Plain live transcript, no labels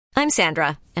I'm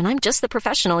Sandra, and I'm just the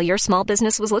professional your small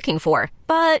business was looking for.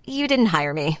 But you didn't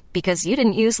hire me because you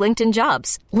didn't use LinkedIn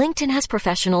Jobs. LinkedIn has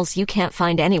professionals you can't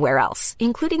find anywhere else,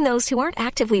 including those who aren't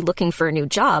actively looking for a new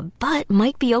job, but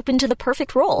might be open to the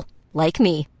perfect role, like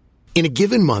me. In a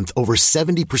given month, over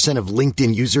 70% of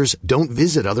LinkedIn users don't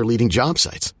visit other leading job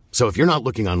sites. So if you're not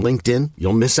looking on LinkedIn,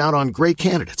 you'll miss out on great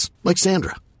candidates like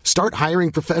Sandra. Start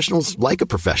hiring professionals like a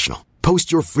professional.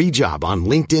 Post your free job on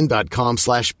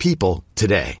linkedin.com/people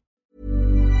today.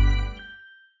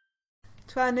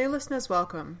 To our new listeners,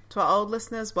 welcome. To our old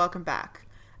listeners, welcome back.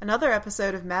 Another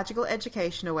episode of Magical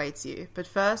Education awaits you, but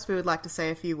first we would like to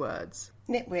say a few words.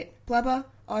 Nitwit, blubber,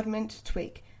 oddment,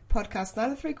 tweak. Podcast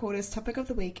 9 3/4 topic of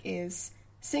the week is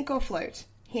Sink or Float,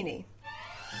 Henny.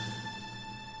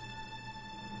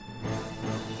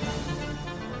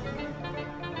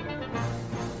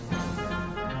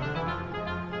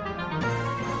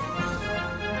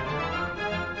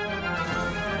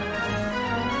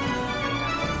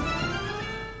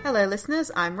 Hello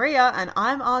listeners, I'm Ria, and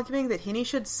I'm arguing that Henny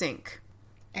should sink.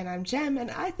 And I'm Jem, and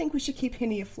I think we should keep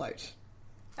Henny afloat.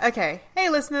 Okay, hey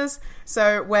listeners,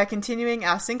 so we're continuing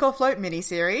our Sink or Float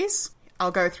mini-series.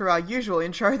 I'll go through our usual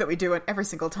intro that we do it every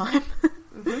single time.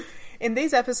 In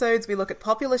these episodes, we look at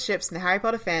popular ships in the Harry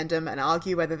Potter fandom and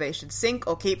argue whether they should sink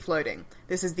or keep floating.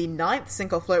 This is the 9th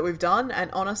Sink or Float we've done, and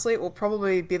honestly, it will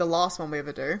probably be the last one we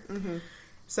ever do.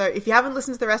 So if you haven't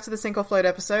listened to the rest of the Sink or Float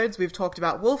episodes, we've talked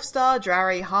about Wolfstar,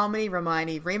 Drarry, Harmony,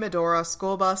 Hermione, Remadora,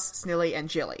 Scorbus, Snilly, and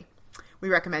Jilly. We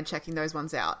recommend checking those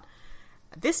ones out.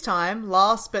 This time,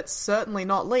 last but certainly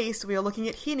not least, we are looking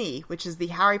at Henny, which is the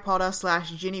Harry Potter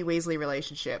 / Ginny Weasley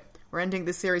relationship. We're ending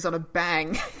this series on a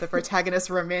bang, the protagonist's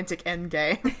romantic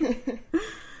endgame.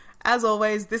 As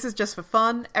always, this is just for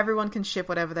fun. Everyone can ship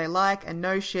whatever they like, and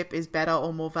no ship is better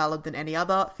or more valid than any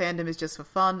other. Fandom is just for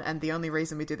fun, and the only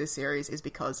reason we do this series is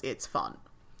because it's fun.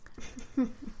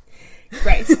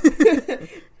 Great.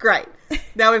 Great.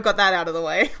 Now we've got that out of the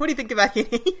way. What do you think about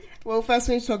Henny? Well, first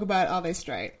we need to talk about, are they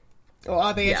straight? Or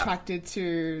are they attracted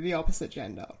to the opposite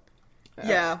gender?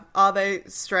 Yeah. Are they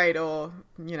straight or,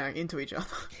 into each other?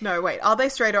 No, wait. Are they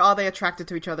straight or are they attracted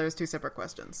to each other is two separate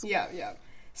questions. Yeah.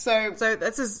 So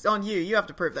this is on you. You have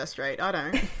to prove they're straight. I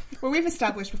don't. Well, we've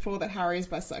established before that Harry is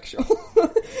bisexual.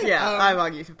 Yeah, I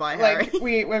argue for bi Harry.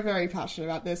 We're very passionate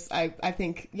about this. I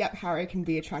think, Harry can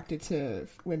be attracted to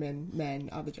women, men,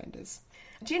 other genders.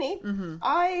 Ginny,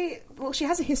 she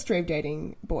has a history of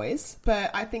dating boys, but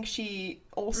I think she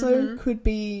also could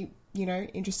be,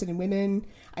 interested in women.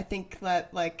 I think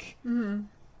that,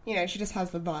 she just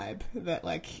has the vibe that,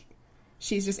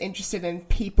 she's just interested in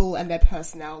people and their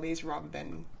personalities rather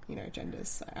than,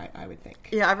 genders, I would think.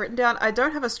 Yeah, I've written down, I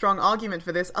don't have a strong argument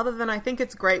for this, other than I think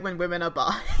it's great when women are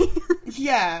bi.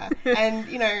 Yeah,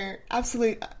 and,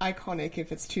 absolute iconic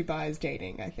if it's two bis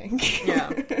dating, I think.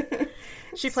 Yeah.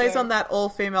 She plays on that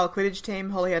all-female Quidditch team,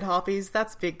 Holyhead Harpies.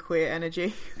 That's big queer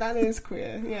energy. That is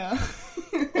queer, yeah.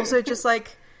 Also, just,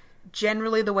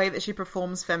 generally the way that she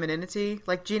performs femininity.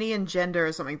 Ginny and gender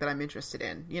is something that I'm interested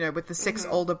in. With the 6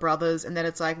 older brothers, and then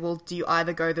it's do you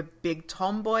either go the big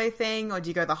tomboy thing, or do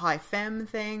you go the high femme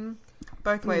thing?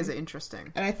 Both ways are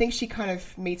interesting. And I think she kind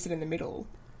of meets it in the middle.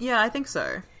 Yeah, I think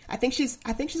so. I think she's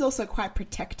also quite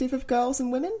protective of girls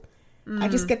and women. I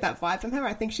just get that vibe from her.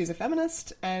 I think she's a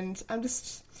feminist, and I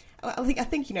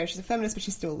think she's a feminist, but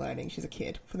she's still learning. She's a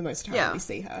kid for the most part. We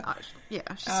see her.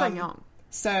 She's so young.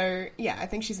 So I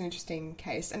think she's an interesting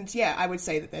case, and I would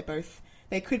say that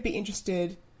they could be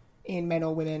interested in men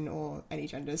or women or any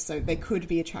genders, so they could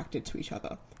be attracted to each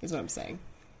other. Is what I'm saying.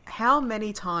 How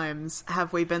many times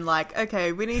have we been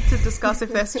okay, we need to discuss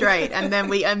if they're straight, and then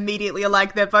we immediately are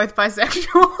they're both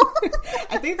bisexual?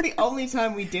 I think the only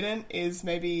time we didn't is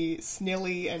maybe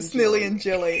Snilly and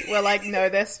Jilly. We're no,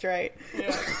 they're straight.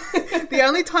 Yeah. The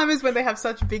only time is when they have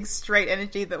such big straight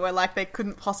energy that we're they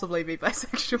couldn't possibly be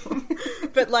bisexual.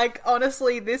 But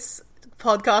honestly, this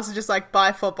podcast is just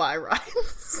bi for bi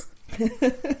rights.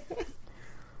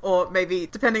 Or maybe,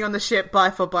 depending on the ship, bi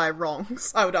for bi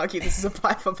wrongs. I would argue this is a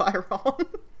bi for bi wrong.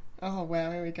 Oh,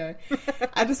 wow, here we go.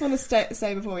 I just want to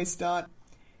say before we start,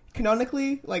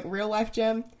 canonically, real life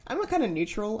Gem, I'm kind of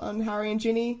neutral on Harry and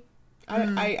Ginny.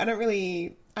 I don't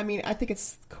really... I think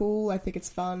it's cool, I think it's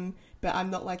fun, but I'm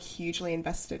not, hugely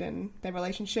invested in their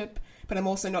relationship, but I'm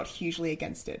also not hugely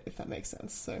against it, if that makes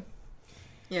sense, so...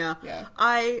 Yeah.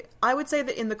 I would say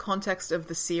that in the context of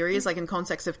the series, in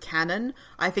context of canon,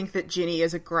 I think that Ginny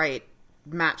is a great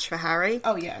match for Harry.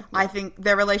 Oh, yeah. I think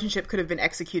their relationship could have been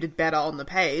executed better on the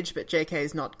page, but JK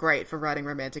is not great for writing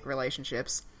romantic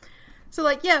relationships. So,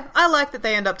 like, yeah, I like that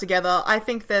they end up together. I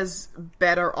think there's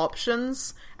better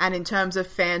options. And in terms of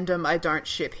fandom, I don't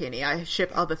ship Hinny. I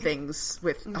ship other things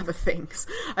with other things.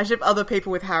 I ship other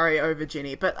people with Harry over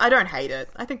Ginny. But I don't hate it.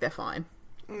 I think they're fine.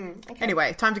 Okay.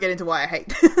 Anyway, time to get into why I hate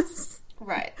this.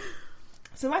 Right.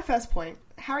 So my first point,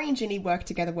 Harry and Ginny work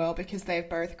together well because they've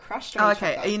both crushed on each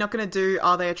other. Are you not going to do,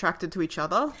 are they attracted to each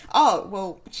other? Oh,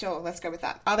 well, sure, let's go with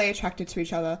that. Are they attracted to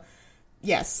each other?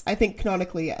 Yes, I think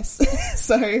canonically, yes.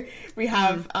 So we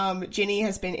have Ginny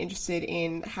has been interested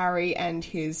in Harry and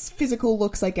his physical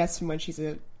looks, I guess, from when she's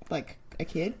a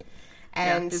kid.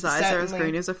 And his eyes are as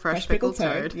green as a fresh pickled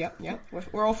toad. Yep.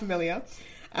 We're all familiar.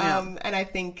 And I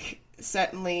think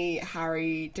certainly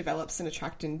Harry develops an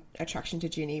attraction to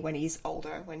Ginny when he's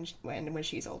older, when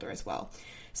she's older as well.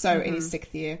 So in his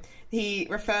 6th year, he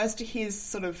refers to his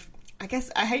sort of, I guess,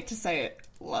 I hate to say it,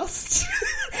 lust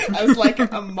as like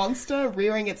a monster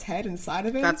rearing its head inside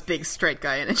of him. That's big straight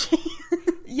guy energy.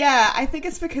 Yeah, I think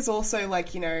it's because also,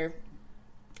 like, you know,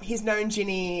 he's known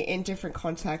Ginny in different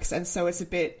contexts, and so it's a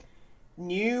bit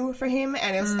new for him,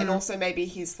 and also maybe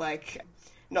he's like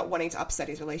not wanting to upset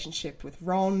his relationship with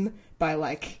Ron by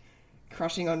like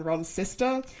crushing on Ron's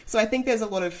sister. So I think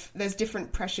there's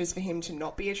different pressures for him to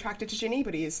not be attracted to Ginny,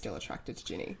 but he is still attracted to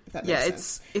Ginny, if that makes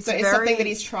sense. It's so it's something that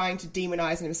he's trying to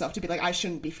demonize in himself, to be like, I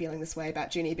shouldn't be feeling this way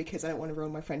about Ginny because I don't want to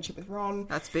ruin my friendship with Ron.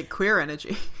 That's big queer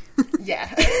energy.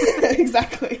 Yeah,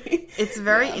 exactly. It's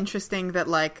very interesting that,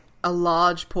 like, a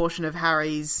large portion of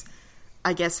Harry's,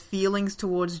 I guess, feelings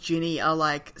towards Ginny are,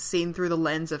 like, seen through the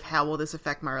lens of how will this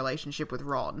affect my relationship with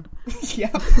Ron.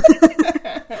 Yeah.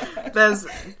 There's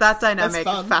that dynamic,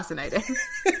 fascinating.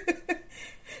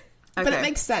 But it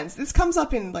makes sense. This comes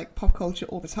up in, like, pop culture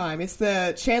all the time. It's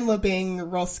the Chandler being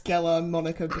Ross Geller,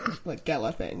 Monica like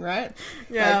Geller thing, right?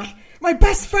 Yeah. Like, my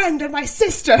best friend and my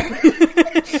sister.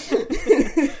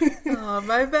 Oh,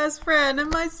 my best friend and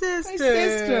my sister. My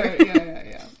sister.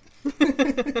 Yeah.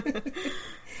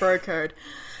 Bro code.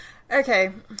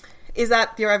 Okay. Is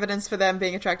that your evidence for them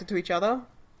being attracted to each other?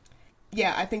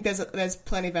 Yeah, I think there's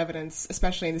plenty of evidence,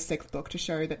 especially in the 6th book, to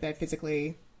show that they're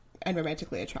physically and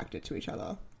romantically attracted to each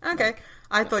other. Okay. Like,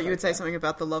 I thought you would say something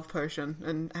about the love potion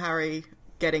and Harry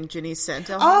getting Ginny's scent.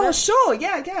 Oh, sure.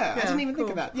 Yeah. I didn't even think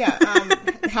of that. Yeah.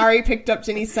 Harry picked up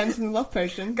Ginny's scent in the love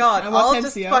potion. God, I'll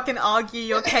just fucking argue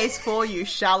your case for you,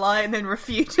 shall I? And then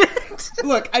refute it.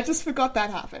 Look, I just forgot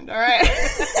that happened, alright?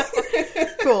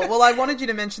 Cool. Well, I wanted you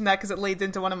to mention that because it leads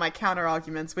into one of my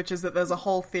counter-arguments, which is that there's a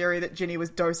whole theory that Ginny was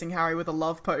dosing Harry with a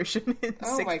love potion in the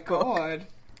 6th book. Oh my god.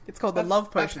 It's called the love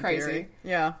potion theory.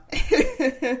 Yeah.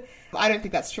 I don't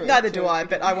think that's true. Neither do I,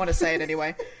 but I want to say it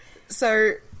anyway.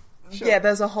 So, sure. Yeah,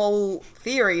 there's a whole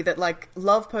theory that, like,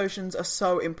 love potions are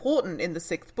so important in the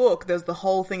 6th book. There's the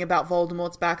whole thing about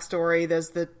Voldemort's backstory. There's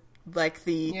the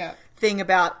thing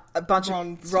about a bunch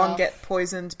of Ron get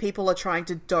poisoned. People are trying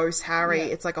to dose Harry.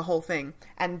 Yeah. It's like a whole thing.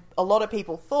 And a lot of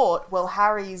people thought, well,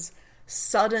 Harry's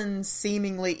sudden,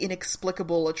 seemingly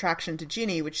inexplicable attraction to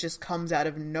Ginny, which just comes out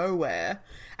of nowhere,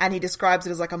 and he describes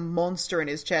it as like a monster in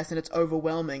his chest, and it's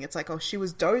overwhelming. It's like, oh, she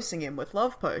was dosing him with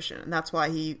love potion, and that's why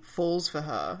he falls for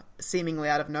her, seemingly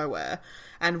out of nowhere,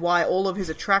 and why all of his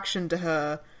attraction to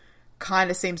her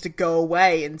kind of seems to go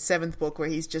away in 7th book, where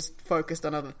he's just focused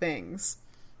on other things.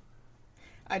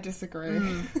 I disagree.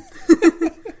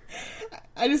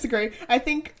 I disagree. I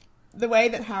think the way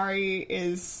that Harry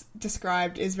is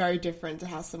described is very different to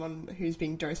how someone who's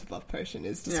being dosed with love potion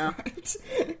is described.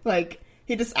 Yeah. Like,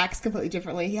 he just acts completely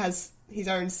differently. He has his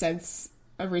own sense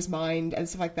over his mind and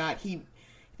stuff like that.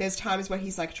 There's times where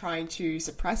he's, like, trying to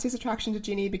suppress his attraction to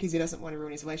Ginny because he doesn't want to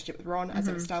ruin his relationship with Ron, as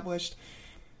I've established.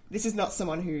 This is not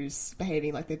someone who's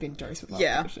behaving like they've been dosed with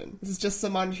love potion. This is just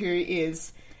someone who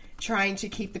is trying to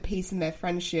keep the peace in their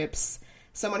friendships,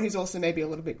 someone who's also maybe a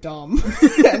little bit dumb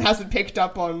and hasn't picked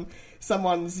up on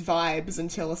someone's vibes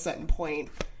until a certain point,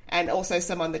 and also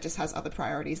someone that just has other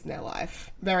priorities in their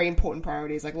life. Very important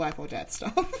priorities, like life or death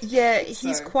stuff. Yeah,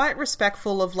 he's quite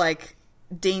respectful of, like,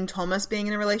 Dean Thomas being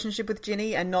in a relationship with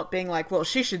Ginny and not being like, well,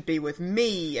 she should be with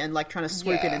me, and, like, trying to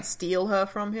swoop in and steal her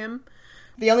from him.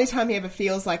 The only time he ever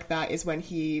feels like that is when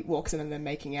he walks in and they're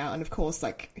making out, and of course,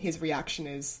 like, his reaction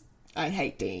is, I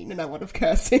hate Dean and I want to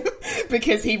curse him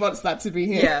because he wants that to be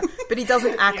him. Yeah, but he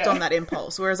doesn't act on that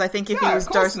impulse. Whereas I think if he was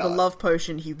dosed with a love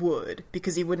potion, he would,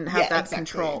 because he wouldn't have that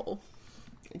control.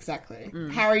 Exactly.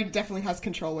 Harry definitely has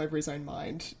control over his own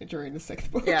mind during the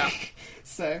 6th book. Yeah.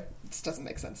 So it just doesn't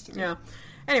make sense to me. Yeah.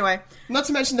 Anyway. Not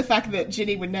to mention the fact that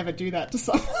Ginny would never do that to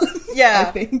someone. Yeah,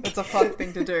 I think. it's a fucked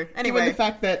thing to do. Anyway. Given the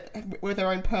fact that with her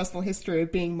own personal history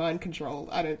of being mind controlled,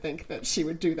 I don't think that she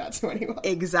would do that to anyone.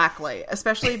 Exactly.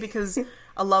 Especially because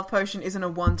a love potion isn't a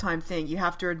one-time thing. You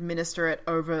have to administer it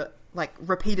over, like,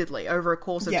 repeatedly, over a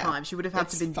course of time. She would have had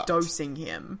to been dosing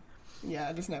him.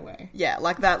 Yeah, there's no way. Yeah,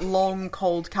 like that long,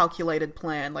 cold, calculated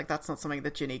plan, like, that's not something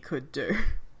that Ginny could do.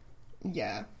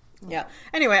 Yeah. Yeah.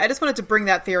 Anyway, I just wanted to bring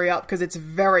that theory up because it's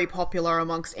very popular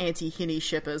amongst anti-Hinny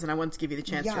shippers, and I wanted to give you the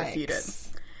chance to refute it.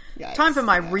 Yikes, Time for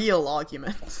my real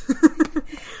argument.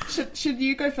 Should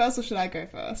you go first or should I go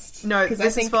first? No,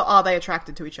 this is for are they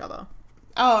attracted to each other?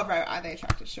 Oh, right. Are they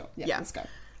attracted? Sure. Yeah, let's go.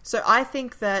 So I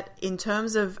think that in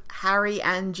terms of Harry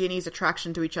and Ginny's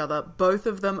attraction to each other, both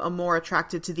of them are more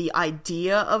attracted to the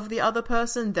idea of the other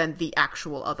person than the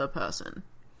actual other person.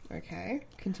 Okay,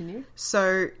 continue.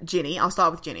 So, Ginny, I'll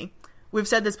start with Ginny. We've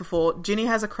said this before, Ginny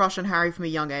has a crush on Harry from a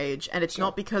young age, and it's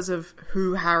not because of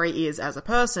who Harry is as a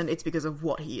person, it's because of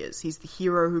what he is. He's the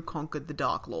hero who conquered the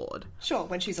Dark Lord. Sure,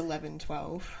 when she's 11,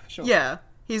 12, sure. Yeah,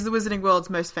 he's the Wizarding World's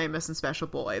most famous and special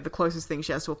boy, the closest thing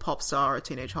she has to a pop star or a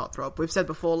teenage heartthrob. We've said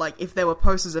before, like, if there were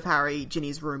posters of Harry,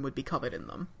 Ginny's room would be covered in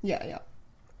them. Yeah.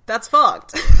 That's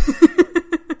fucked.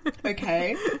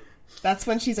 Okay. That's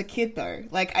when she's a kid, though.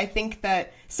 Like, I think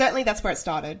that... Certainly that's where it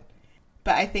started.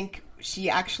 But I think she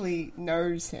actually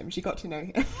knows him. She got to know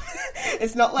him.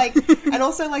 It's not like... And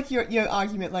also, like, your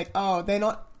argument, like, oh, they're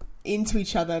not into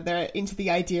each other. They're into the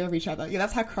idea of each other. Yeah,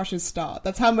 that's how crushes start.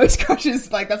 That's how most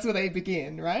crushes... Like, that's where they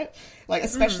begin, right? Like,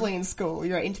 especially in school.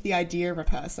 You're into the idea of a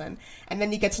person. And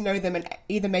then you get to know them, and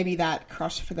either maybe that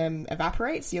crush for them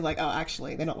evaporates. You're like, oh,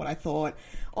 actually, they're not what I thought.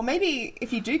 Or maybe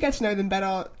if you do get to know them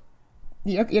better...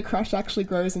 Your crush actually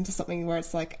grows into something where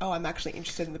it's like, oh, I'm actually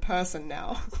interested in the person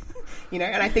now. You know?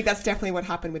 And I think that's definitely what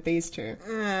happened with these two.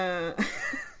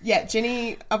 Yeah,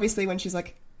 Ginny, obviously, when she's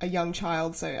like a young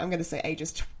child, so I'm going to say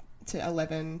ages 10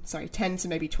 to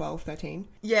maybe 12, 13.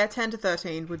 Yeah, 10 to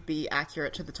 13 would be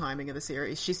accurate to the timing of the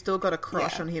series. She's still got a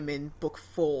crush on him in book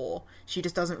 4. She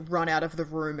just doesn't run out of the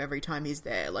room every time he's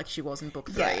there like she was in book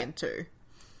 3 and 2.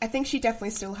 I think she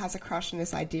definitely still has a crush on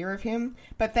this idea of him,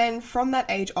 but then from that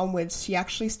age onwards, she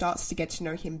actually starts to get to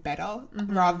know him better,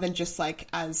 rather than just like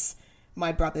as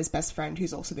my brother's best friend,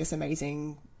 who's also this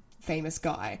amazing, famous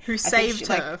guy. Who saved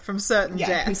her from certain death.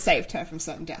 Yeah, who saved her from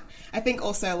certain death. I think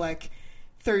also like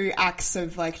through acts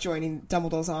of like joining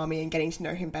Dumbledore's army and getting to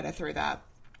know him better through that.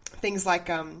 Things like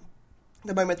the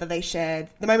moments that they've shared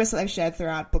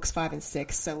throughout books 5 and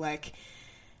 6, so like...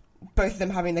 both of them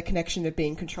having the connection of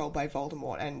being controlled by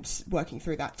Voldemort and working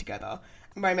through that together.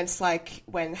 Moments like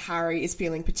when Harry is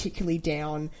feeling particularly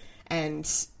down and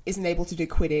isn't able to do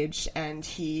Quidditch, and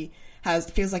he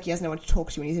feels like he has no one to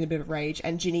talk to and he's in a bit of rage,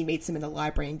 and Ginny meets him in the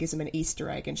library and gives him an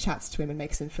Easter egg and chats to him and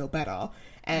makes him feel better.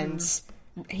 And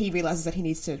he realises that he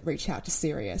needs to reach out to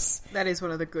Sirius. That is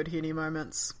one of the good Hinny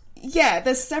moments. Yeah,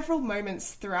 there's several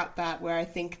moments throughout that where I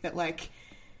think that, like...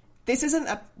 This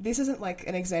isn't like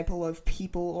an example of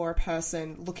people or a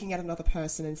person looking at another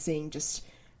person and seeing just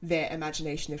their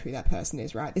imagination of who that person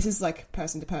is, right? This is like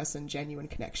person-to-person, genuine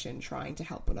connection, trying to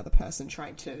help another person,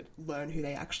 trying to learn who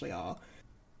they actually are.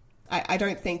 I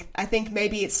think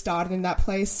maybe it started in that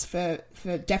place for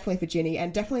definitely for Ginny,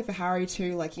 and definitely for Harry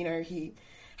too. Like, you know, he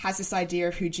has this idea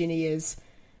of who Ginny is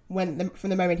from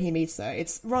the moment he meets her.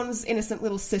 It's Ron's innocent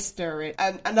little sister,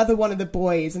 another one of the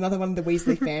boys, another one of the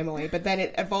Weasley family, but then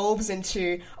it evolves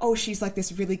into, oh, she's like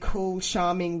this really cool,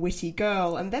 charming, witty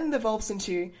girl, and then it evolves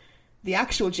into the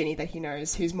actual Ginny that he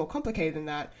knows, who's more complicated than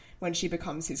that, when she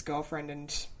becomes his girlfriend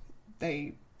and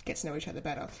they get to know each other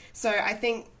better. So I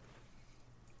think,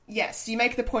 yes, you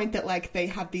make the point that, like, they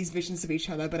have these visions of each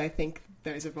other, but I think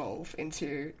those evolve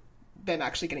into them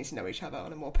actually getting to know each other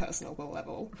on a more personal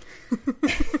level.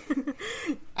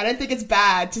 I don't think it's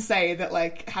bad to say that,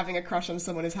 like, having a crush on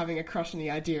someone is having a crush on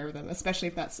the idea of them, especially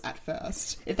if that's at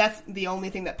first. If that's the only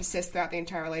thing that persists throughout the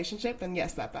entire relationship, then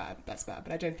yes, that's bad,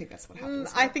 but I don't think that's what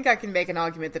happens. I think I can make an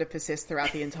argument that it persists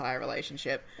throughout the entire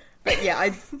relationship. But yeah,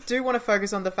 I do want to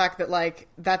focus on the fact that, like,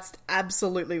 that's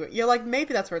absolutely... You're like,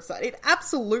 maybe that's where it started. It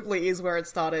absolutely is where it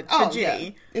started for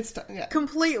Ginny. Yeah.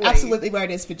 Completely. Absolutely where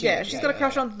it is for Ginny. Yeah, she's got a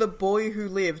crush on the boy who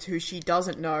lived, who she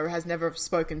doesn't know, has never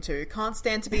spoken to, can't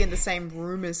stand to be in the same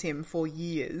room as him for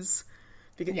years.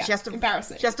 Because she has to,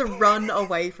 embarrassing. She has to run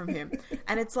away from him.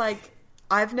 And it's like,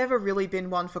 I've never really been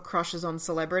one for crushes on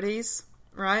celebrities,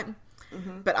 right?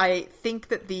 Mm-hmm. But I think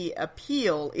that the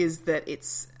appeal is that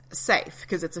it's safe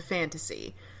because it's a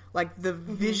fantasy. Like the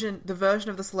version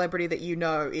of the celebrity that you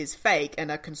know is fake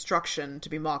and a construction to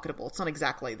be marketable. It's not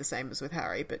exactly the same as with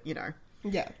Harry, but you know.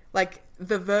 Yeah. Like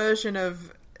the version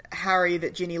of Harry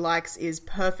that Ginny likes is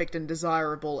perfect and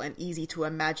desirable and easy to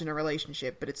imagine a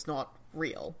relationship, but it's not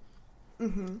real.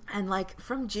 Mm-hmm. And, like,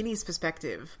 from Ginny's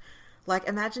perspective, like,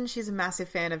 imagine she's a massive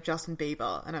fan of Justin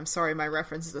Bieber, and I'm sorry, my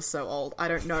references are so old. I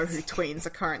don't know who tweens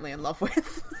are currently in love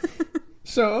with.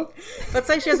 Sure. Let's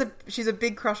say she's a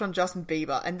big crush on Justin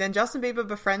Bieber, and then Justin Bieber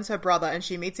befriends her brother, and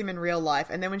she meets him in real life,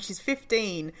 and then when she's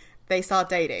 15, they start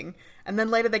dating, and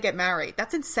then later they get married.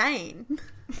 That's insane.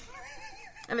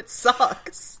 And it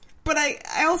sucks. But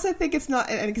I also think it's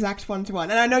not an exact one-to-one.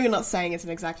 And I know you're not saying it's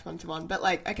an exact one-to-one, but,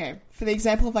 like, okay, for the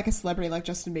example of, like, a celebrity like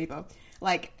Justin Bieber,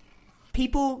 like,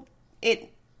 people,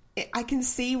 I can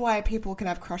see why people can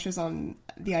have crushes on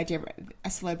the idea of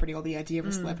a celebrity or the idea of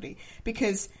a celebrity.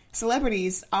 Because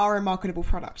celebrities are a marketable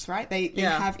product, right? They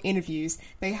have interviews,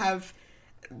 they have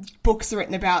books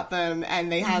written about them,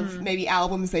 and they have maybe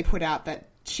albums they put out that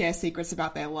share secrets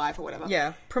about their life or whatever.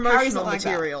 Yeah, promotional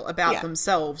material about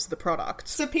themselves, the product.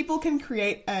 So people can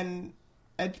create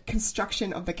a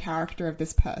construction of the character of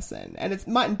this person, and it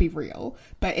mightn't be real,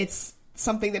 but it's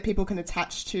something that people can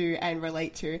attach to and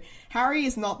relate to. Harry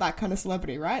is not that kind of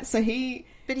celebrity, right? So he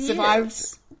survived,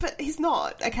 is. But he's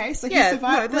not. Okay, so he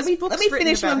survived. No, let me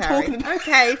finish what I'm talking about.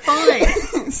 Okay,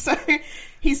 fine. So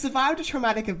he survived a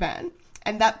traumatic event,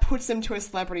 and that puts him to a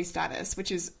celebrity status,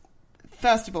 which is,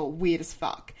 first of all, weird as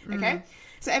fuck, okay?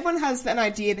 So everyone has an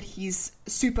idea that he's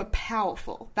super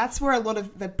powerful. That's where a lot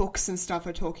of the books and stuff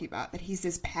are talking about, that he's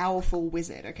this powerful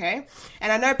wizard, okay?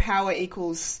 And I know power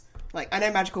equals, like, I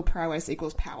know magical prowess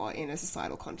equals power in a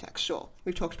societal context, sure.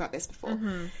 We've talked about this before.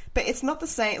 But it's not the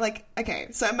same, like, okay,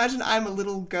 so imagine I'm a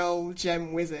little girl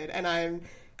gem wizard, and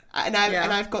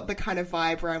I've got the kind of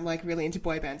vibe where I'm, like, really into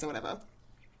boy bands or whatever.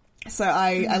 So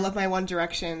I love my One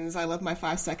Directions, I love my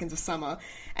 5 Seconds of Summer,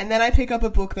 and then I pick up a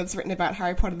book that's written about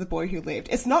Harry Potter, the Boy Who Lived.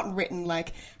 It's not written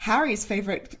like, Harry's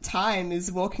favourite time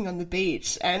is walking on the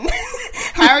beach, and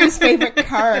Harry's favourite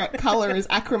colour is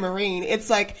aquamarine. It's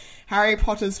like, Harry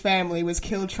Potter's family was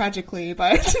killed tragically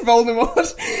by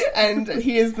Voldemort, and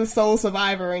he is the sole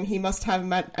survivor, and he must have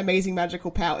amazing magical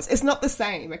powers. It's not the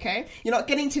same, okay? You're not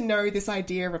getting to know this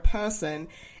idea of a person.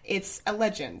 It's a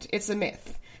legend. It's a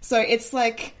myth. So it's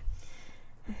like...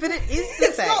 But it is the same.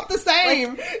 It's not the same.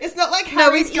 Like, it's not like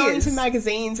Harry's going to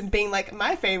magazines and being like,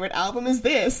 my favourite album is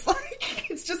this. Like,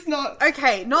 it's just not...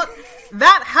 Okay, not...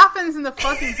 That happens in the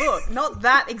fucking book. Not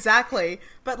that exactly.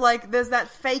 But, like, there's that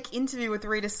fake interview with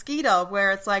Rita Skeeter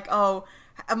where it's like, oh,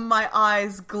 my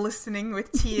eyes glistening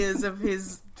with tears of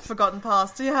his forgotten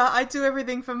past. Yeah, I do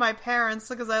everything for my parents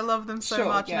because I love them so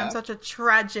much, and I'm such a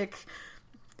tragic,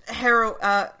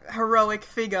 heroic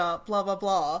figure, blah, blah,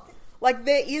 blah. Like,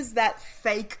 there is that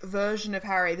fake version of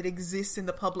Harry that exists in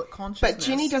the public consciousness. But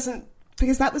Ginny doesn't...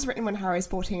 Because that was written when Harry was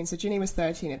 14, so Ginny was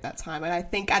 13 at that time, and I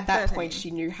think at that 13. Point she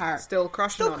knew Harry... Still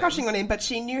crushing on him, but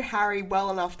she knew Harry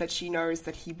well enough that she knows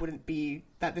that he wouldn't be...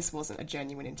 That this wasn't a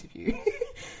genuine interview.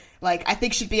 Like, I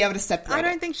think she'd be able to separate I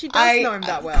don't think she does know him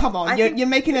that well. Come on, you're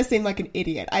making her seem like an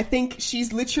idiot. I think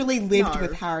she's literally lived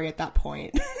with Harry at that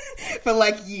point for,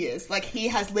 like, years. Like, he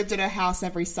has lived at her house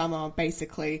every summer,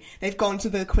 basically. They've gone to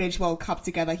the Quidditch World Cup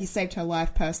together. He saved her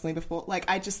life personally before. Like,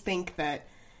 I just think that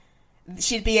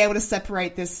she'd be able to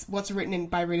separate this, what's written in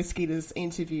by Rita Skeeter's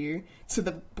interview, to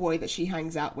the boy that she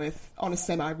hangs out with on a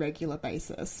semi-regular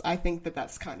basis. I think that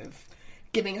that's kind of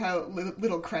giving her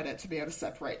little credit to be able to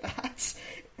separate that.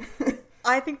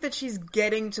 I think that she's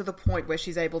getting to the point where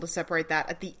she's able to separate that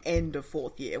at the end of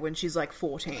 4th year, when she's like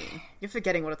 14. You're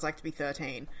forgetting what it's like to be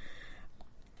 13.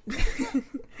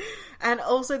 And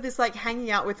also this, like, hanging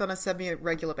out with on a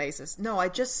semi-regular basis. No, I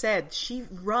just said she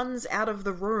runs out of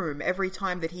the room every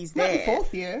time that he's there. Not in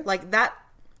 4th year. Like, that...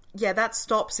 Yeah, that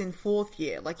stops in 4th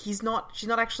year. Like, she's not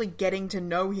actually getting to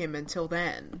know him until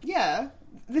then. Yeah.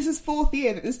 This is 4th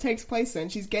year that this takes place in.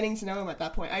 She's getting to know him at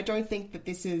that point. I don't think that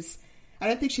this is... I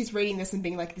don't think she's reading this and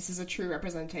being like, this is a true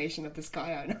representation of this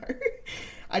guy I know.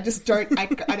 I just don't... I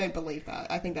don't believe that.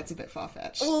 I think that's a bit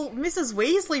far-fetched. Well, Mrs.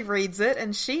 Weasley reads it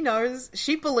and she knows...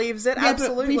 She believes it, yeah,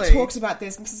 absolutely. But we've talked about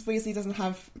this. Mrs. Weasley doesn't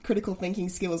have critical thinking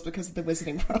skills because of the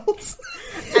Wizarding World.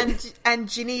 And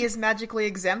Ginny is magically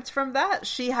exempt from that.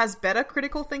 She has better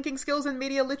critical thinking skills and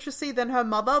media literacy than her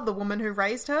mother, the woman who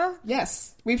raised her.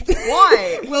 Yes.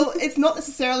 Why? Well, it's not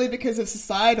necessarily because of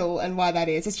societal and why that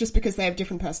is. It's just because they have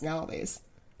different personalities.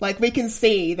 Like, we can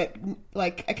see that,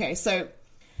 like, okay, so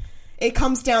it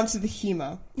comes down to the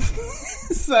humour.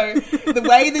 So, the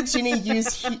way that Ginny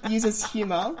uses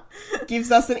humour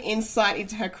gives us an insight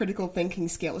into her critical thinking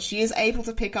skills. She is able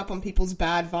to pick up on people's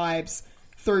bad vibes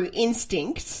through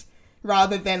instinct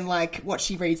rather than, like, what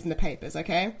she reads in the papers,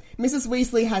 okay? Mrs.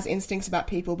 Weasley has instincts about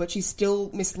people, but she's still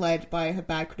misled by her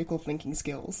bad critical thinking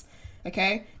skills.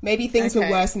 Okay? Maybe things were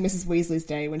Okay. worse in Mrs. Weasley's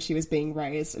day when she was being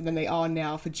raised than they are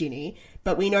now for Ginny.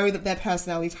 But we know that their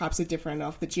personality types are different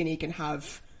enough that Ginny can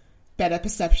have better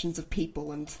perceptions of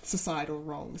people and societal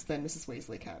wrongs than Mrs.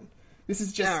 Weasley can. This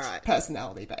is just Alright.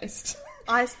 personality based.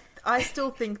 I still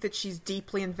think that she's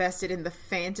deeply invested in the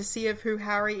fantasy of who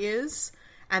Harry is,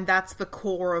 and that's the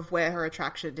core of where her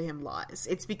attraction to him lies.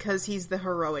 It's because he's the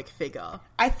heroic figure.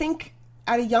 I think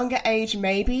at a younger age,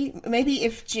 maybe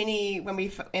if Ginny,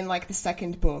 in like the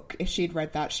second book, if she'd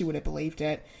read that, she would have believed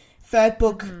it. Third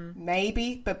book,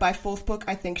 maybe, but by fourth book,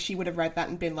 I think she would have read that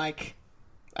and been like,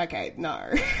 okay, no.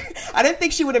 I don't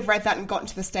think she would have read that and gotten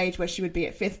to the stage where she would be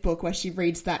at fifth book, where she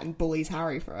reads that and bullies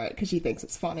Harry for it, because she thinks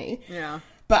it's funny. Yeah.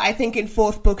 But I think in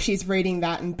fourth book, she's reading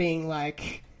that and being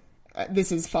like,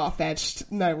 this is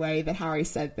far-fetched, no way that Harry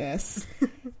said this.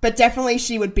 But definitely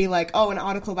she would be like, oh, an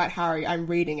article about Harry, I'm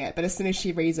reading it. But as soon as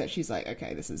she reads it, she's like,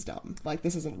 okay, this is dumb. Like,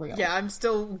 this isn't real. Yeah, I'm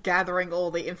still gathering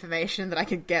all the information that I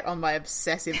could get on my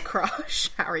obsessive crush,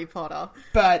 Harry Potter.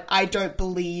 But I don't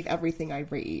believe everything I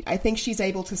read. I think she's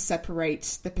able to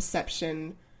separate the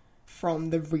perception from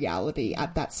the reality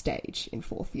at that stage in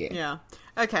fourth year. Yeah.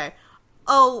 Okay.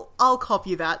 I'll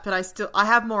copy that, but I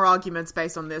have more arguments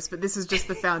based on this, but this is just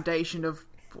the foundation of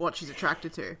what she's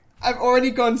attracted to. I've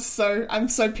already I'm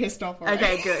so pissed off already.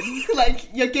 Okay, good. Like,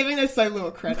 you're giving us so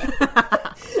little credit.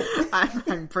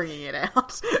 I'm bringing it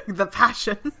out. The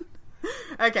passion.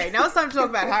 Okay, now it's time to talk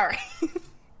about Harry.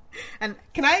 And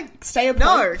Can I stay a point?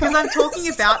 no, because I'm first?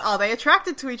 talking about, are they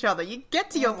attracted to each other? You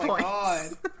get to your Oh my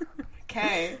points. God.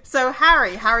 Okay. So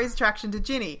Harry's attraction to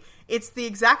Ginny. It's the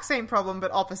exact same problem,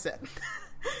 but opposite.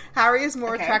 Harry is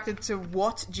more Okay. attracted to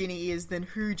what Ginny is than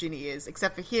who Ginny is,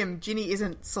 except for him, Ginny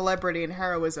isn't celebrity and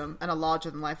heroism and a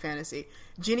larger-than-life fantasy.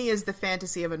 Ginny is the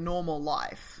fantasy of a normal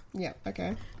life. Yeah,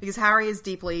 okay. Because Harry is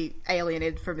deeply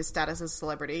alienated from his status as a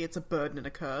celebrity. It's a burden and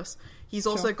a curse. He's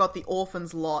also got the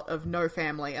orphan's lot of no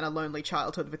family and a lonely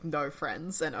childhood with no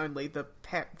friends, and only the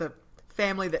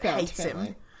family that Found hates family.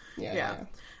 him. Yeah.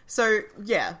 So,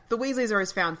 yeah, the Weasleys are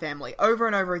his found family. Over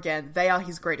and over again, they are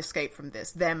his great escape from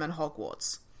this. Them and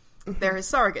Hogwarts. They're his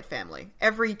surrogate family.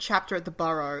 Every chapter at the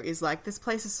Burrow is like, this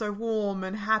place is so warm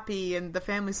and happy, and the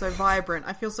family's so vibrant.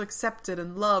 I feel so accepted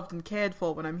and loved and cared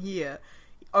for when I'm here.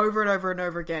 Over and over and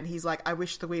over again, he's like, I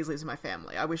wish the Weasleys were my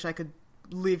family. I wish I could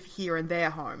live here in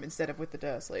their home instead of with the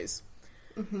Dursleys.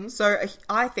 So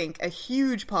I think a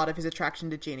huge part of his attraction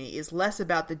to Ginny is less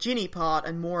about the Ginny part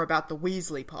and more about the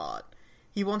Weasley part.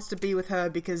 He wants to be with her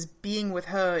because being with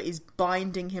her is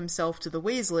binding himself to the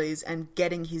Weasleys and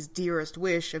getting his dearest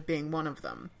wish of being one of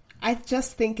them. I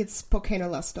just think it's Poqueno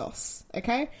las dos,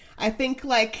 okay? I think,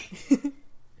 like,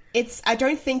 I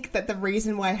don't think that the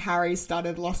reason why Harry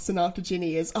started Lost and After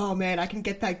Ginny is, oh man, I can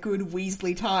get that good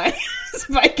Weasley time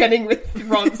by getting with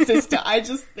Ron's sister. I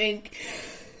just think...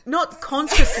 Not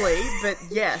consciously, but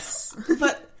yes.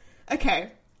 But,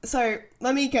 okay, so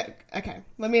let me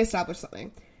establish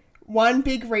something. One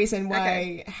big reason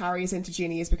why Harry's into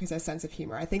Ginny is because of her sense of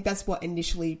humour. I think that's what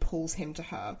initially pulls him to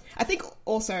her. I think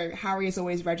also Harry has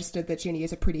always registered that Ginny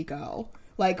is a pretty girl.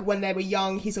 Like, when they were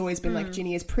young, he's always been like,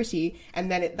 Ginny is pretty, and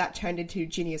then that turned into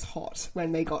Ginny is hot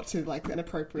when they got to, like, an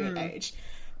appropriate age.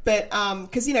 But,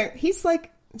 because, you know, he's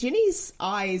like, Ginny's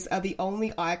eyes are the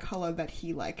only eye colour that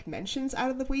he, like, mentions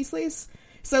out of the Weasleys.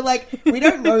 So, like, we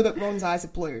don't know that Ron's eyes are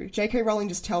blue. J.K. Rowling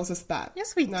just tells us that.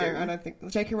 Yes, we No, do. I don't think...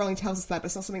 J.K. Rowling tells us that, but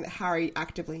it's not something that Harry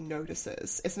actively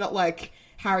notices. It's not like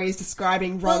Harry is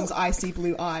describing Ron's icy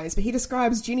blue eyes, but he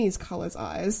describes Ginny's colours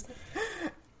eyes.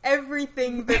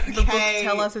 Everything that the books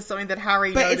tell us is something that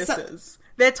Harry But it's notices.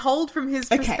 They're told from his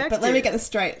perspective. Okay, but let me get this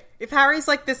straight. If Harry's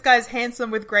like, this guy's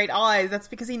handsome with great eyes, that's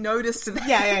because he noticed that.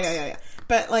 Yeah.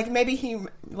 But, like, maybe he,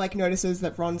 like, notices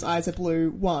that Ron's eyes are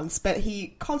blue once, but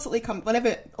he constantly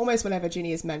almost whenever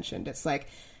Ginny is mentioned, it's like,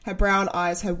 her brown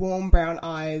eyes, her warm brown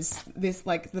eyes, this,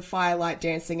 like, the firelight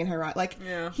dancing in her eye. Like,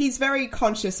 he's very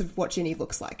conscious of what Ginny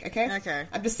looks like, okay? Okay.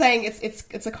 I'm just saying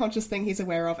it's a conscious thing he's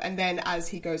aware of, and then as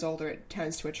he goes older, it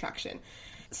turns to attraction.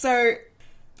 So...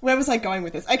 where was I going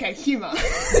with this? Okay, humour.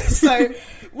 So,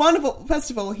 first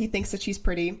of all, he thinks that she's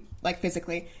pretty, like,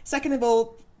 physically. Second of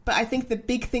all, but I think the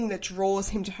big thing that draws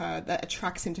him to her, that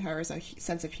attracts him to her, is a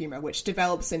sense of humour, which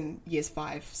develops in years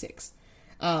 5, 6.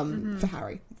 For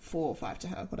Harry. 4 or 5 to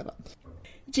her, whatever.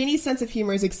 Ginny's sense of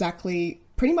humour is exactly,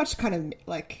 pretty much kind of,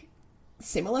 like,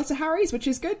 similar to Harry's, which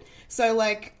is good. So,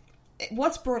 like,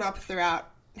 what's brought up throughout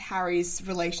Harry's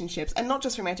relationships, and not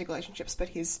just romantic relationships, but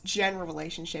his general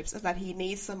relationships, is that he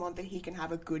needs someone that he can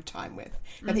have a good time with,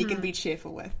 that he can be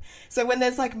cheerful with. So when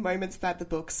there's, like, moments throughout the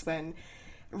books when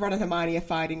Ron and Hermione are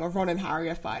fighting, or Ron and Harry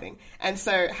are fighting. And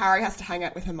so Harry has to hang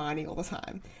out with Hermione all the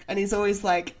time. And he's always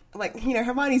like, you know,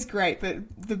 Hermione's great, but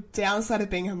the downside of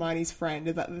being Hermione's friend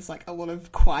is that there's like a lot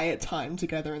of quiet time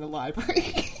together in the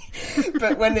library.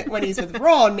 But when he's with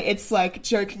Ron, it's like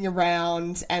joking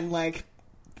around and like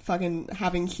fucking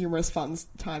having humorous fun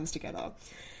times together.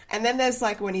 And then there's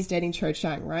like when he's dating Cho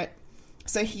Chang, right?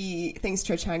 So he thinks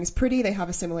Cho Chang is pretty, they have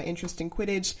a similar interest in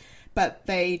Quidditch, but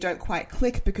they don't quite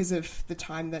click because of the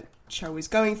time that Cho is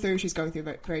going through. She's going through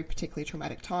a very particularly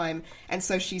traumatic time, and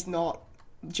so she's not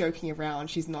joking around,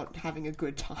 she's not having a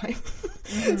good time.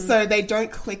 Mm-hmm. So they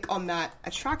don't click on that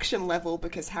attraction level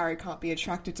because Harry can't be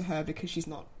attracted to her because she's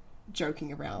not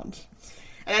joking around.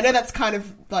 And I know that's kind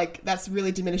of like, that's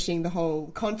really diminishing the whole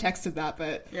context of that,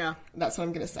 but yeah, that's what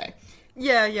I'm going to say.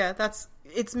 Yeah,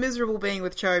 it's miserable being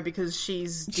with Cho because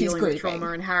she's dealing grieving. with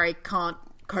trauma and Harry can't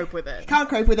cope with it. Can't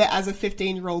cope with it as a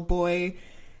 15-year-old boy.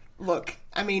 Look,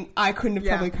 I mean, I couldn't have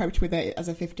probably coped with it as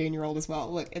a 15-year-old as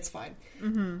well. Look, it's fine.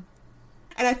 Mm-hmm.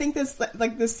 And I think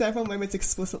there's several moments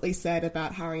explicitly said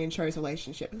about Harry and Cho's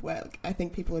relationship where I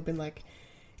think people have been like,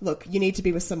 look, you need to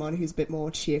be with someone who's a bit more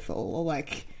cheerful, or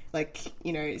like,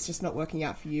 you know, it's just not working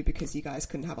out for you because you guys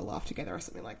couldn't have a laugh together or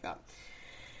something like that.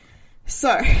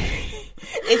 So,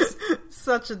 it's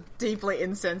such a deeply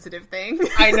insensitive thing.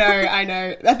 I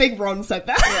know. I think Ron said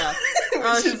that.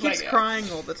 Yeah. She keeps crying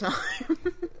all the time.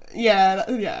 Yeah,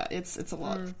 it's a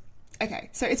lot.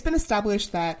 Okay, so it's been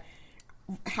established that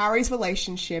Harry's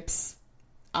relationships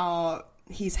are...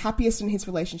 He's happiest in his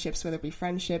relationships, whether it be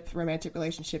friendship, romantic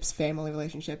relationships, family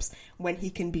relationships, when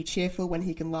he can be cheerful, when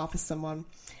he can laugh with someone.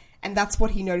 And that's what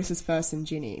he notices first in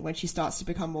Ginny, when she starts to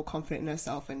become more confident in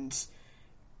herself and...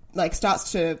 like,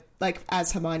 starts to, like,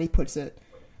 as Hermione puts it,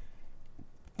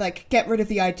 like, get rid of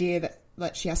the idea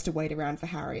that she has to wait around for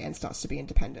Harry and starts to be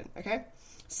independent, okay?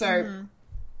 So,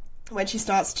 when she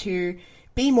starts to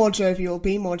be more jovial,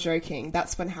 be more joking,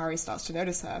 that's when Harry starts to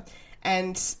notice her.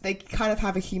 And they kind of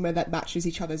have a humour that matches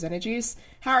each other's energies.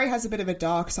 Harry has a bit of a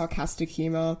dark, sarcastic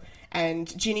humour,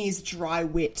 and Ginny's dry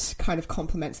wit kind of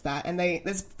complements that. And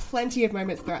there's plenty of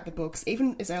moments throughout the books,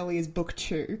 even as early as book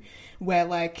 2, where,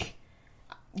 like...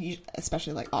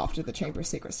 especially like after the Chamber of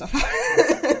Secrets stuff,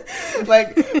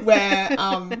 like where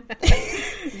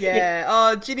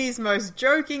Ginny's most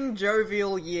joking,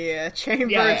 jovial year,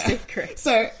 Chamber of Secrets.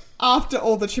 So after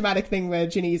all the traumatic thing where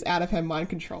Ginny's out of her mind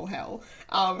control hell,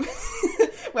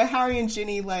 where Harry and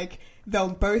Ginny, like, they'll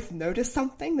both notice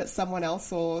something that someone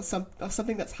else or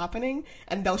something that's happening,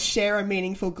 and they'll share a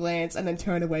meaningful glance and then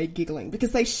turn away giggling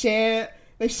because they share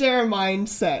a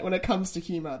mindset when it comes to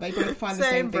humour. They both find the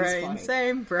same things funny.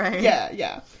 Same brain.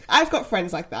 Yeah. I've got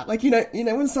friends like that. Like, you know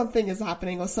when something is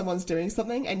happening or someone's doing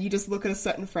something and you just look at a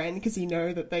certain friend because you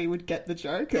know that they would get the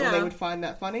joke or they would find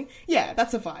that funny? Yeah,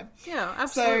 that's a vibe. Yeah,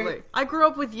 absolutely. So, I grew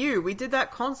up with you. We did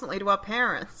that constantly to our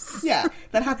parents. Yeah,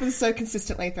 that happens so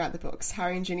consistently throughout the books.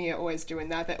 Harry and Ginny are always doing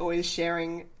that. They're always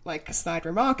sharing, like, snide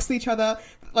remarks with each other.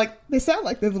 Like, they sound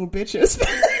like they're little bitches, but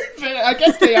I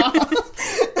guess they are.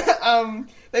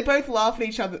 They both laugh at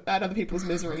each other, at other people's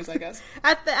miseries, I guess.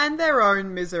 And their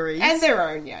own miseries. And their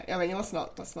own, yeah. I mean, let's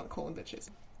not call them bitches.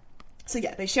 So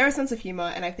yeah, they share a sense of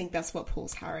humour, and I think that's what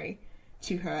pulls Harry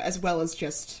to her, as well as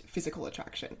just physical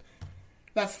attraction.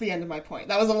 That's the end of my point.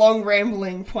 That was a long,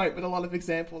 rambling point with a lot of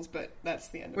examples, but that's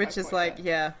the end of my point. Which is like,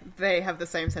 yeah, they have the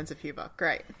same sense of humour.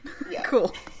 Great. Yeah.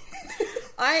 Cool.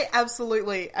 I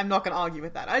absolutely am not going to argue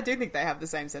with that. I do think they have the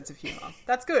same sense of humour.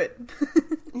 That's good.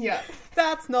 Yeah.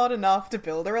 That's not enough to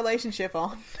build a relationship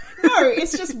on. No,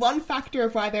 it's just one factor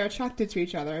of why they're attracted to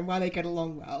each other and why they get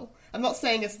along well. I'm not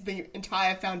saying it's the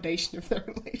entire foundation of their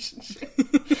relationship.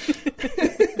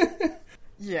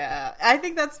 Yeah, I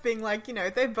think that's being like, you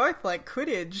know, they both like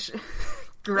Quidditch.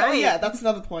 Great. Oh, yeah, that's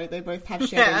another point. They both have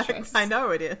shared interests. I know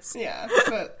it is. Yeah,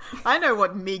 but... I know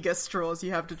what meagre straws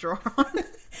you have to draw on.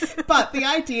 But the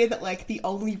idea that, like, the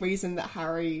only reason that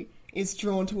Harry is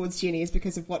drawn towards Ginny is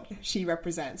because of what she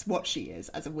represents, what she is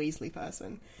as a Weasley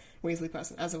person. As a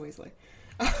Weasley.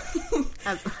 as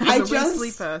a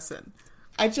Weasley person.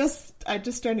 I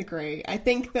just don't agree. I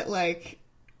think that, like,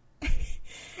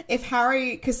 if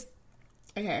Harry... Because...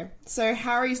 Okay, so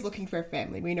Harry's looking for a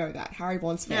family. We know that. Harry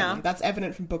wants family. Yeah. That's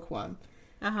evident from book 1.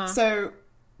 Uh-huh. So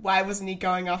why wasn't he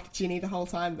going after Ginny the whole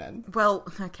time then? Well,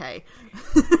 okay.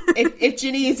 if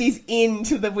Ginny is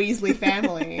into the Weasley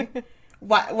family,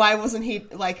 why wasn't he,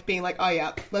 like, being like, oh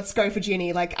yeah, let's go for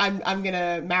Ginny. Like, I'm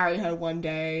gonna marry her one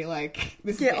day. Like,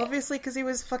 this is it. Obviously, because he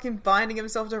was fucking binding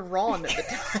himself to Ron at the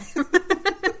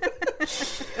time.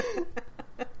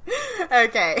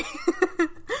 Okay.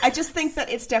 I just think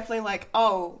that it's definitely like,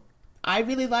 oh, I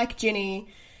really like Ginny.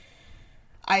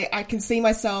 I can see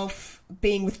myself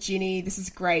being with Ginny, this is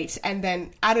great. And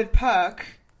then added perk,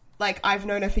 like, I've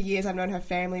known her for years, I've known her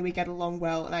family, we get along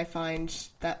well, and I find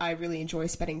that I really enjoy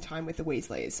spending time with the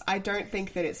Weasleys. I don't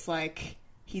think that it's like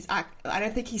I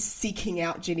don't think he's seeking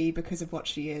out Ginny because of what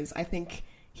she is. I think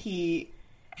he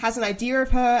has an idea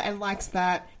of her and likes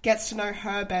that, gets to know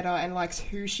her better and likes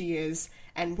who she is,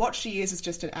 and what she is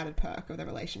just an added perk of the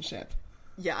relationship.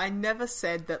 Yeah, I never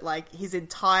said that, like, his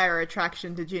entire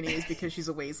attraction to Ginny is because she's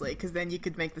a Weasley, because then you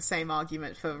could make the same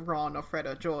argument for Ron or Fred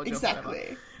or George or exactly.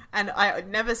 whatever. And I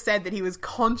never said that he was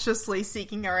consciously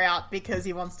seeking her out because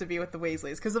he wants to be with the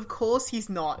Weasleys, because of course he's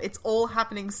not. It's all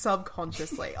happening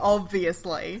subconsciously,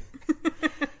 obviously.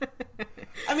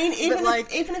 I mean, even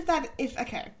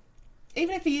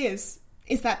if he is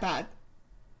that bad?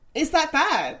 Is that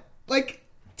bad? Like,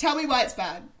 tell me why it's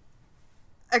bad.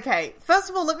 Okay, first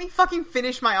of all, let me fucking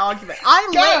finish my argument.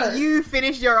 Let you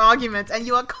finish your argument, and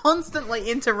you are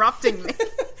constantly interrupting me.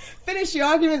 Finish your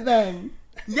argument, then.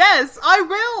 Yes, I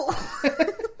will!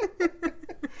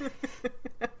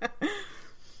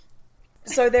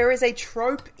 So there is a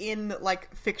trope in,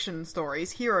 like, fiction stories,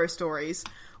 hero stories,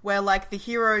 where, like, the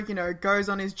hero, you know, goes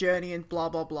on his journey and blah,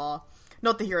 blah, blah.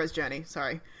 Not the hero's journey,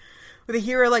 sorry. Where the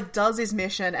hero, like, does his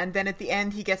mission, and then at the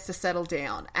end he gets to settle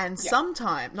down. And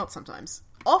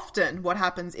often what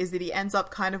happens is that he ends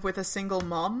up kind of with a single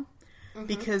mom. Mm-hmm.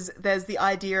 Because there's the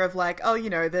idea of, like, oh, you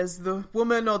know, there's the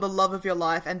woman or the love of your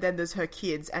life, and then there's her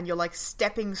kids, and you're, like,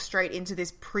 stepping straight into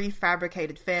this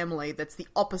prefabricated family that's the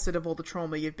opposite of all the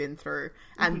trauma you've been through,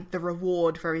 and the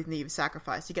reward for everything that you've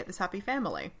sacrificed. You get this happy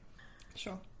family.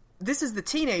 Sure. This is the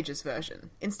teenager's version.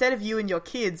 Instead of you and your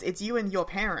kids, it's you and your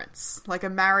parents. Like, a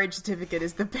marriage certificate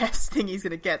is the best thing he's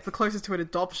going to get. It's the closest to an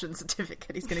adoption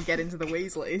certificate he's going to get into the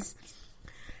Weasleys.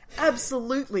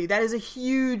 Absolutely, that is a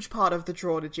huge part of the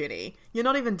draw to Ginny. You're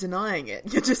not even denying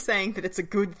it. You're just saying that it's a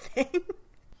good thing.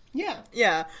 Yeah.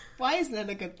 Yeah. Why isn't it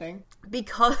a good thing?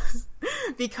 Because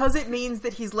it means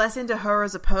that he's less into her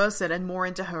as a person and more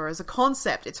into her as a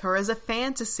concept. It's her as a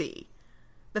fantasy.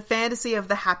 The fantasy of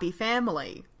the happy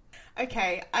family.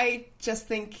 Okay, I just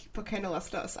think porque no las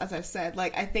dos, as I've said.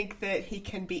 Like, I think that he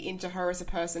can be into her as a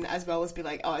person as well as be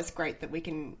like, oh, it's great that we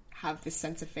can have this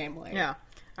sense of family. Yeah.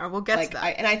 We'll get to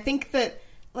that. I think that,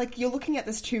 like, you're looking at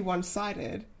this too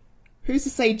one-sided. Who's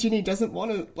to say Ginny doesn't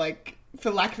want to, like,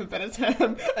 for lack of a better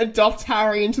term, adopt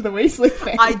Harry into the Weasley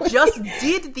family? I just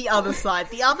did the other side.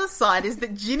 The other side is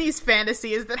that Ginny's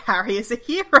fantasy is that Harry is a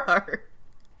hero.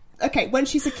 Okay, when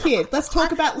she's a kid. Let's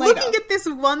talk about later. Looking at this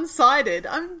one-sided,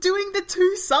 I'm doing the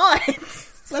two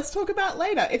sides. Let's talk about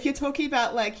later. If you're talking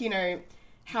about, like, you know,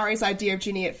 Harry's idea of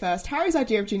Ginny at first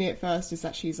is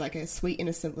that she's like a sweet,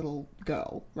 innocent little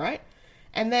girl, right?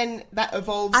 And then that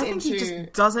evolves into... I think he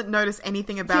just doesn't notice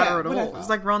anything about her at all. It's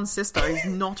like Ron's sister. He's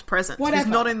not present. He's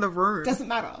not in the room. Doesn't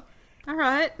matter. All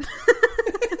right.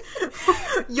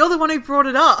 You're the one who brought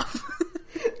it up.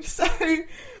 So...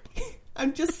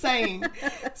 I'm just saying.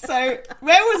 So,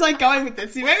 where was I going with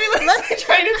this? You made me lose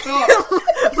train of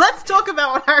thought. Let's talk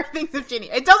about what Harry thinks of Ginny.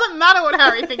 It doesn't matter what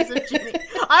Harry thinks of Ginny.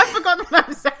 I've forgotten what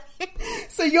I'm saying.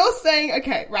 So you're saying,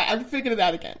 okay, right, I've figured it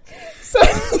out again. So,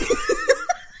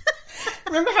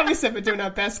 remember how we said we're doing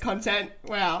our best content?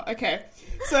 Wow, okay.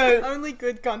 So... Only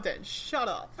good content. Shut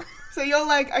up. So you're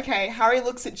like, okay, Harry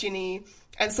looks at Ginny,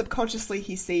 and subconsciously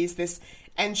he sees this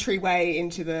entryway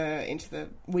into the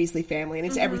Weasley family and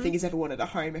into everything he's ever wanted, a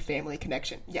home, a family,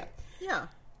 connection. Yeah. Yeah.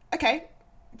 Okay.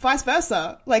 Vice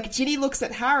versa. Like, Ginny looks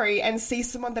at Harry and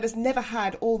sees someone that has never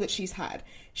had all that she's had.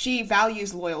 She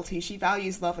values loyalty. She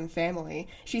values love and family.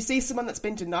 She sees someone that's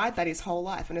been denied that his whole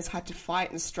life and has had to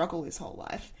fight and struggle his whole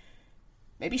life.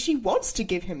 Maybe she wants to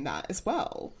give him that as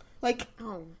well. Like...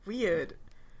 Oh, weird.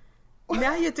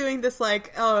 Now you're doing this,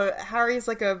 like, oh, Harry's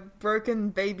like a broken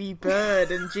baby bird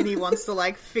and Ginny wants to,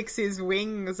 like, fix his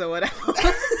wings or whatever.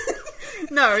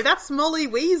 No, that's Molly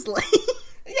Weasley.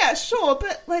 Yeah, sure,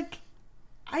 but, like,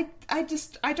 I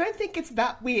don't think it's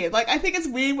that weird. Like, I think it's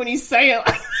weird when you say it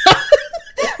like that.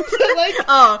 Like,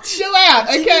 oh, chill out,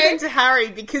 okay? Ginny's into Harry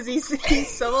because he's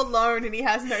so alone and he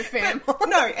has no family. But,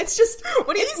 no, it's just...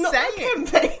 What are you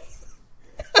saying?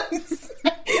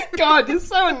 God, you're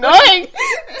so annoying.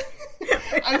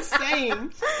 I'm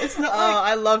saying it's not like...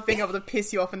 I love being able to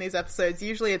piss you off in these episodes.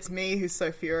 Usually it's me who's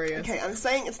so furious. Okay, I'm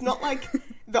saying it's not like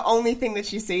the only thing that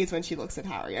she sees when she looks at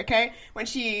Harry, okay? When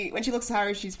she looks at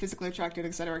Harry, she's physically attracted,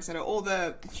 etc., etc. All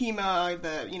the humour,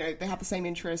 they have the same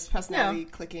interests, personality,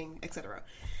 clicking, etc.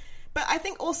 But I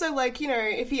think also, like, you know,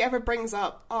 if he ever brings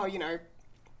up, oh, you know,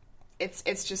 it's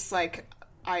just like...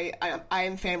 I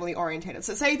am family orientated.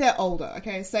 So say they're older,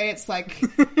 okay? Say it's like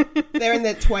they're in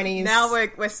their 20s. Now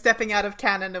we're stepping out of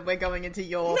canon and we're going into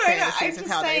your fantasies of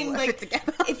how they fit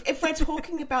together. if we're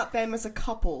talking about them as a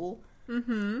couple,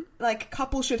 like,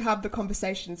 couples should have the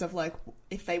conversations of, like,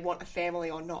 if they want a family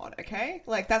or not, okay?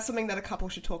 Like, that's something that a couple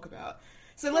should talk about.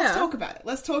 So let's talk about it.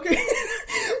 Let's talk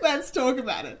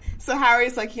about it. So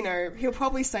Harry's like, you know, he'll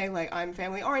probably say, like, I'm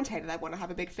family orientated. I want to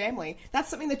have a big family. That's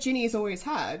something that Ginny has always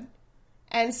had.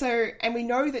 And we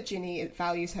know that Ginny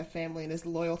values her family and is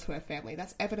loyal to her family.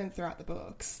 That's evident throughout the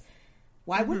books.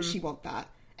 Why wouldn't she want that?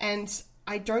 And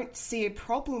I don't see a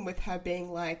problem with her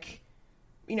being like,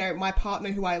 you know, my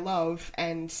partner who I love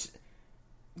and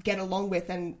get along with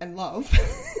and love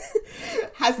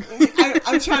has.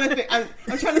 I'm trying to think.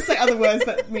 I'm trying to say other words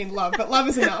that mean love, but love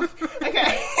is enough.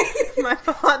 Okay. My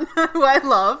partner who I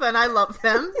love and I love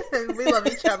them and we love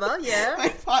each other. Yeah. My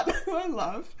partner who I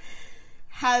love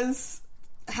has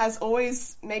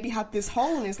always maybe had this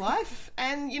hole in his life,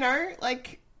 and, you know,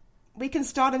 like, we can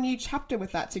start a new chapter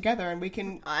with that together, and we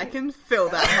can... I can fill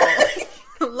that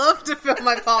hole. Love to fill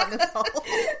my partner's hole.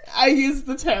 I used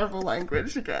the terrible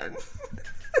language again.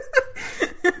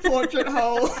 Portrait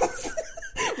holes.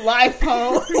 Life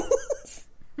holes.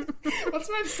 What's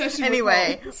my obsession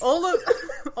with holes?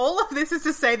 all of this is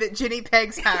to say that Ginny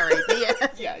pegs Harry. Yeah.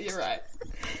 Yeah, you're right.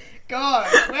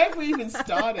 God, where have we even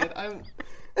started?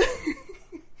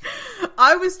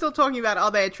 I was still talking about, are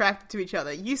they attracted to each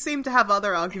other? You seem to have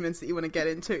other arguments that you want to get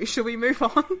into. Shall we move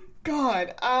on?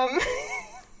 God, alright,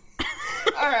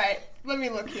 let me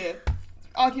look here.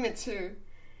 Argument 2.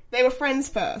 They were friends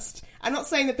first. I'm not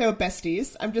saying that they were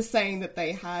besties. I'm just saying that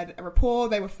they had a rapport,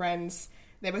 they were friends,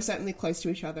 they were certainly close to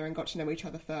each other and got to know each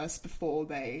other first before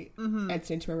they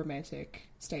entered into a romantic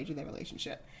stage of their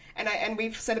relationship. And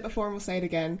we've said it before and we'll say it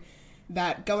again,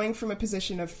 that going from a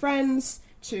position of friends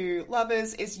to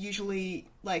lovers is usually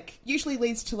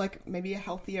leads to, like, maybe a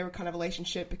healthier kind of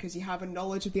relationship because you have a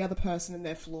knowledge of the other person and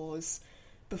their flaws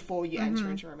before you enter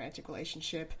into a romantic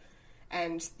relationship,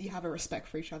 and you have a respect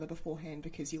for each other beforehand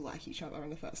because you like each other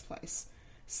in the first place.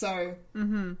 So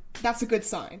that's a good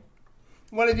sign.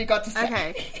 What have you got to say?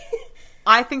 Okay.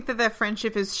 I think that their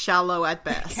friendship is shallow at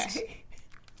best. Okay.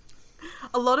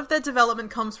 A lot of their development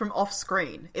comes from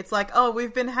off-screen. It's like, oh,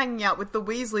 we've been hanging out with the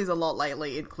Weasleys a lot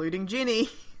lately, including Ginny.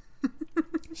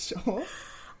 Sure.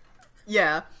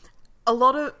 Yeah.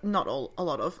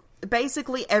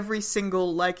 Basically every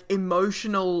single, like,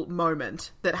 emotional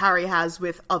moment that Harry has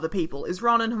with other people is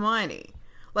Ron and Hermione.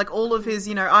 Like, all of his,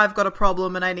 you know, I've got a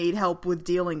problem and I need help with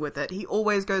dealing with it. He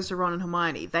always goes to Ron and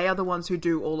Hermione. They are the ones who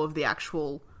do all of the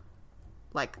actual,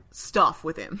 like, stuff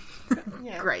with him.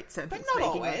 Yeah. Great sentence. But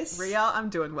not speaking. always. Ria, I'm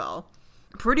doing well.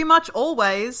 Pretty much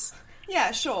always.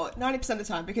 Yeah, sure. 90% of the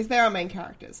time, because they're our main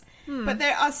characters. But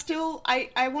there are still,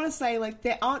 I want to say, like,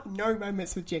 there aren't no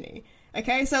moments with Ginny.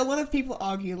 Okay? So a lot of people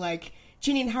argue, like,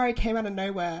 Ginny and Harry came out of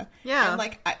nowhere. Yeah. And,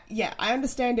 like, I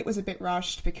understand it was a bit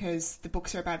rushed because the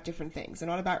books are about different things. They're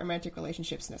not about romantic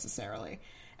relationships necessarily.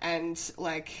 And,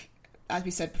 like, as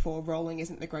we said before, Rowling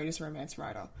isn't the greatest romance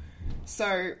writer.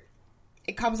 So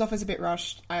it comes off as a bit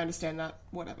rushed. I understand that.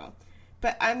 Whatever.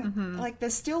 But I'm, like,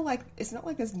 there's still, like, it's not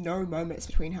like there's no moments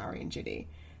between Harry and Ginny.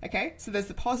 Okay? So there's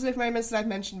the positive moments that I've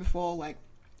mentioned before, like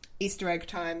Easter egg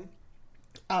time.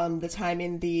 The time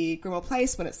in the Grimmauld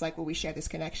Place when it's like, well, we share this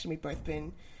connection. We've both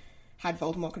had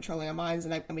Voldemort controlling our minds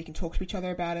and we can talk to each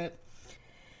other about it.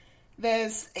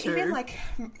 There's even, like,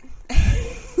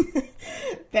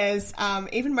 there's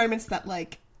even moments that,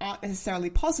 like, aren't necessarily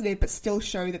positive but still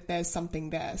show that there's something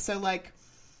there. So, like,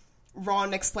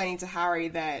 Ron explaining to Harry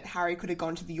that Harry could have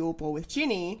gone to the Yule Ball with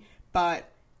Ginny, but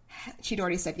she'd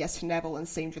already said yes to Neville and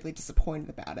seemed really disappointed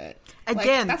about it.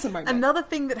 Again, like, that's a moment. Another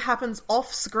thing that happens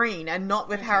off-screen and not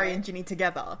with Harry and Ginny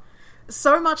together.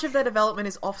 So much of their development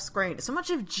is off-screen. So much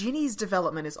of Ginny's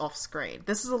development is off-screen.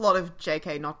 This is a lot of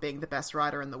JK not being the best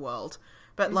writer in the world.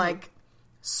 But, like,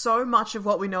 so much of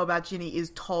what we know about Ginny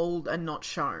is told and not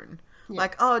shown. Yeah.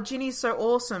 Like, oh, Ginny's so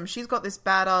awesome. She's got this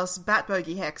badass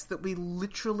Bat-Bogey hex that we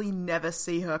literally never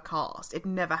see her cast. It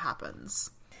never happens.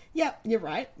 Yeah, you're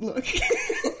right. Look.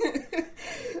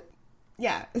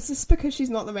 Yeah, it's just because she's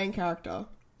not the main character.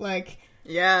 Like...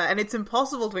 Yeah, and it's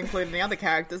impossible to include any other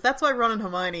characters. That's why Ron and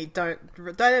Hermione don't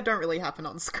really happen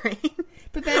on screen.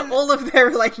 But then... all of their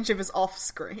relationship is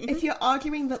off-screen. If you're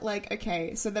arguing that, like,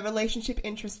 okay, so the relationship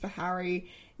interest for Harry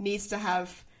needs to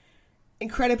have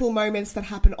incredible moments that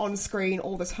happen on screen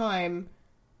all the time,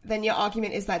 then your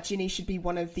argument is that Ginny should be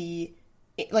one of the...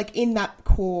 like, in that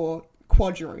core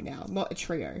quadro now, not a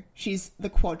trio. She's the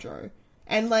quadro.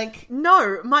 And, like...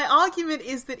 No, my argument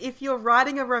is that if you're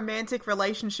writing a romantic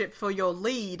relationship for your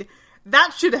lead,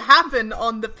 That should happen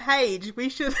on the page. We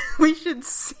should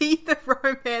see the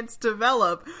romance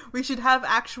develop. We should have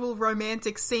actual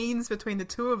romantic scenes between the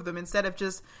two of them instead of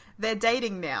just, they're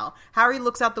dating now. Harry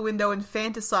looks out the window and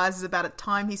fantasizes about a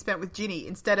time he spent with Ginny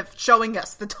instead of showing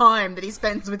us the time that he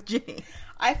spends with Ginny.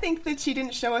 I think that she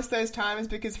didn't show us those times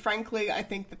because, frankly, I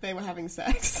think that they were having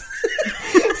sex.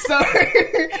 So,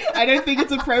 I don't think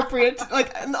it's appropriate.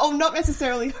 Like, not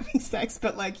necessarily having sex,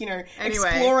 but, like, you know,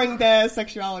 exploring their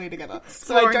sexuality together.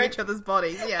 Exploring each other's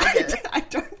bodies. Yeah, I get it. I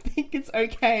don't think it's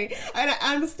okay.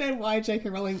 I understand why J.K.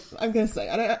 Rowling... I'm going to say,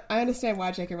 I understand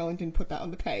why J.K. Rowling didn't put that on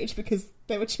the page, because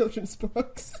they were children's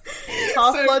books.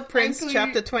 Half-Blood Prince,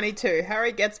 Chapter 22.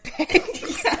 Harry gets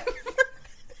pegged.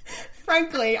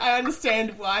 Frankly, I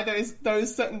understand why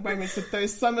those certain moments of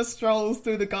those summer strolls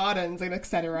through the gardens and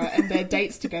etc. and their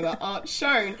dates together aren't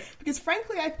shown, because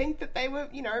frankly I think that they were,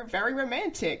 you know, very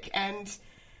romantic and,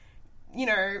 you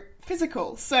know,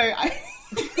 physical. So I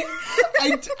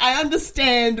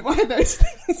understand why those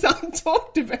things aren't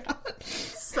talked about.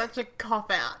 Such a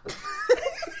cop-out.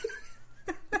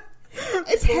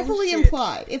 It's heavily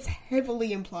implied. It's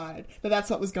heavily implied that that's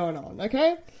what was going on,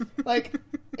 okay? Like,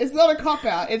 it's not a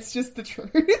cop-out, it's just the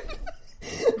truth.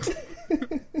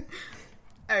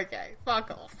 Okay,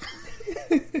 fuck off.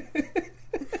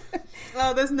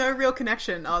 Oh, there's no real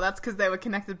connection. Oh, that's because they were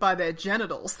connected by their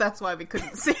genitals. That's why we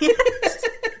couldn't see it.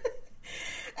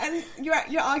 And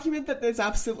your argument that there's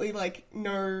absolutely, like,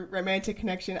 no romantic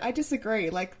connection, I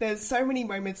disagree. Like, there's so many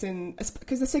moments in...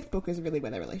 Because the sixth book is really where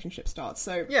their relationship starts,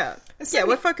 so... Yeah,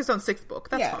 we're focused on sixth book.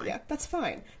 That's fine. Yeah, that's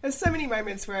fine. There's so many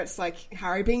moments where it's, like,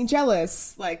 Harry being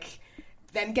jealous, like,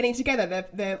 them getting together.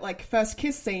 Their like, first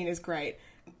kiss scene is great.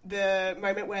 The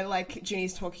moment where, like,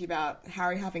 Ginny's talking about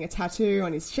Harry having a tattoo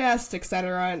on his chest,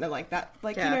 etc., and like that...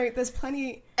 Like, you know, there's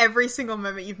plenty... Every single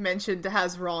moment you've mentioned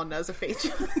has Ron as a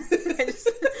feature.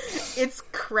 It's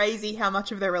crazy how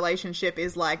much of their relationship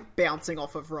is, like, bouncing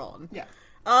off of Ron. Yeah.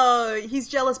 Oh, he's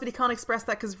jealous, but he can't express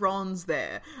that because Ron's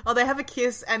there. Oh, they have a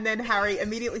kiss, and then Harry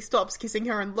immediately stops kissing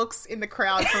her and looks in the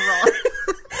crowd for Ron.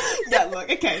 Yeah, look,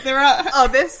 okay, there are... Oh,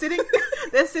 they're sitting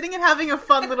and having a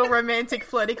fun little romantic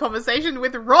flirty conversation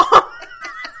with Ron.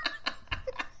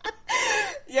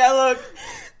 Yeah, look...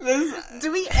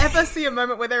 Do we ever see a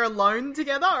moment where they're alone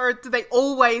together, or do they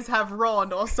always have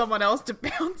Ron or someone else to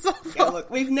bounce off Yeah, of?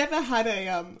 look, we've never had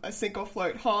a single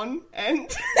float hon,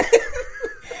 and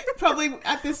probably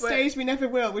at this stage we never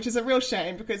will, which is a real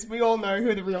shame, because we all know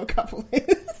who the real couple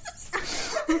is.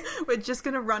 We're just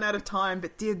going to run out of time,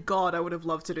 but dear God, I would have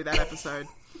loved to do that episode.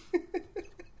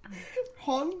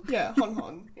 Hon? Yeah,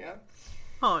 Hon, yeah.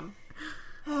 Hon.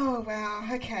 Oh, wow,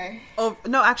 okay. Oh,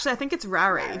 no, actually, I think it's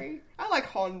Rari. I like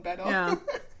Hon better. Yeah.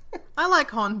 I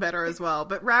like Hon better as well,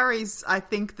 but Rari's, I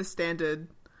think, the standard,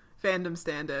 fandom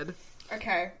standard.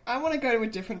 Okay, I want to go to a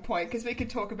different point, because we could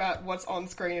talk about what's on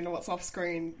screen and what's off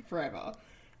screen forever.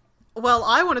 Well,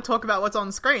 I want to talk about what's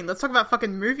on screen. Let's talk about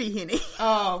fucking movie Hinny.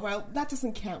 Oh, well, that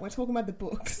doesn't count. We're talking about the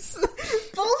books.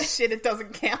 Bullshit, it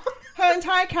doesn't count. Her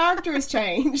entire character has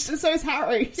changed, and so is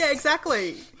Harry's. Yeah,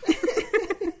 exactly.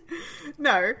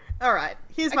 No, alright,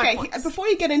 here's my points. Okay, before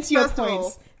you get into your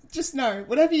points, just know,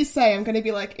 whatever you say, I'm going to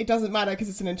be like, it doesn't matter because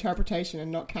it's an interpretation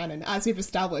and not canon, as we've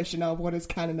established in our What is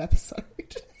Canon episode.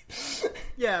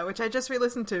 Yeah, which I just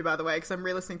re-listened to, by the way, because I'm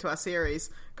re-listening to our series.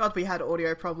 God, we had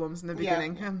audio problems in the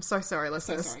beginning. Yeah. I'm so sorry,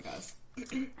 listeners. So sorry, guys.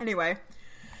 Anyway,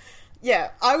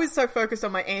 yeah, I was so focused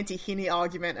on my anti-Hinny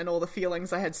argument and all the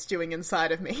feelings I had stewing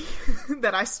inside of me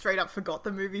that I straight up forgot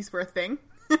the movies were a thing.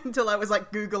 Until I was,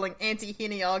 like, Googling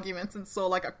anti-Hinny arguments and saw,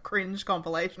 like, a cringe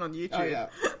compilation on YouTube. Oh, yeah.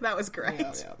 That was great.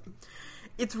 Yeah.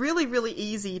 It's really, really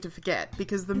easy to forget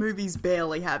because the movies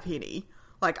barely have Hinny.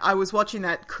 Like, I was watching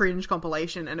that cringe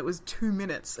compilation and it was 2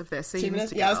 minutes of their scenes 2 minutes?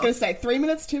 together. Yeah, I was going to say 3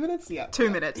 minutes, 2 minutes? Yeah. 2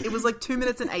 minutes. It was like 2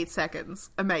 minutes and 8 seconds.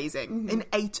 Amazing. Mm-hmm. In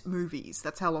 8 movies.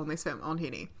 That's how long they spent on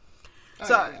Hinny.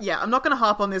 So, yeah, I'm not going to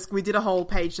harp on this. We did a whole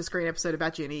page-to-screen episode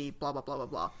about Ginny, blah, blah, blah, blah,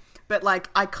 blah. But, like,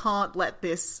 I can't let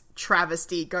this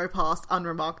travesty go past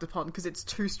unremarked upon because it's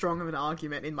too strong of an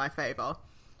argument in my favour.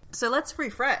 So let's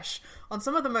refresh on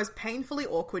some of the most painfully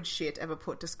awkward shit ever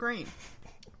put to screen.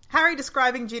 Harry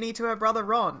describing Ginny to her brother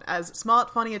Ron as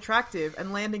smart, funny, attractive,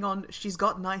 and landing on, she's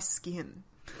got nice skin.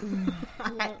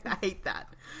 I hate that.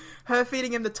 Her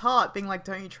feeding him the tart, being like,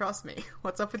 don't you trust me?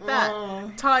 What's up with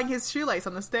that? Tying his shoelace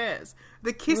on the stairs.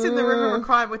 The kiss in the room of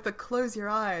requirement with the close your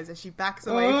eyes as she backs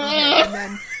away from him. And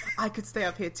then, I could stay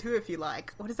up here too if you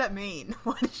like. What does that mean?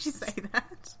 Why did she say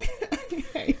that?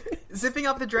 Zipping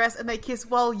up the dress and they kiss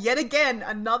while yet again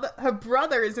her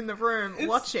brother is in the room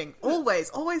watching. Always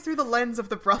through the lens of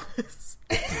the brothers.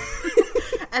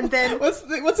 And then... What's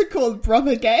it called?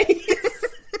 Brother gaze?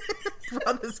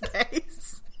 brother's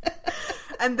case.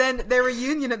 And then their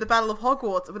reunion at the Battle of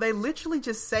Hogwarts, where they literally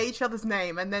just say each other's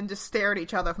name and then just stare at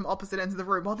each other from opposite ends of the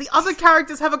room while the other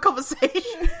characters have a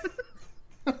conversation.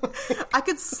 I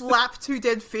could slap two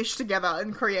dead fish together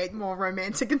and create more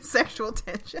romantic and sexual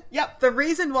tension. Yep. The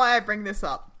reason why I bring this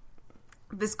up,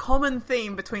 this common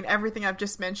theme between everything I've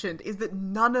just mentioned, is that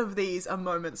none of these are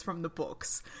moments from the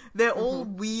books. They're all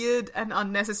weird and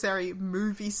unnecessary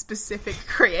movie-specific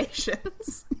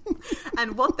creations.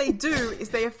 And what they do is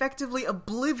they effectively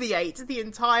obliviate the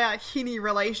entire Hinny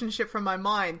relationship from my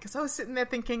mind, because I was sitting there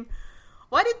thinking,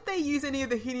 why didn't they use any of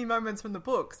the Hinny moments from the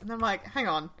books? And I'm like, hang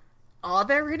on. Are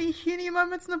there any Hinny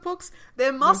moments in the books?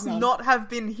 There must not have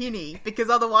been Hinny, because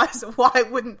otherwise why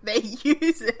wouldn't they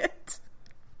use it?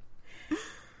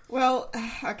 Well,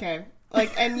 okay.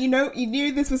 Like, and you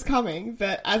knew this was coming,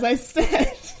 but as I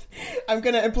said, I'm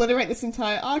going to obliterate this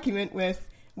entire argument with,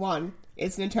 1,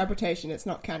 it's an interpretation, it's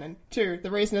not canon. 2, the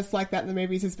reason it's like that in the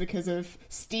movies is because of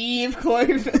Steve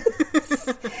Clovis,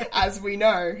 as we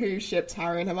know, who shipped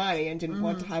Harry and Hermione and didn't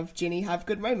want to have Ginny have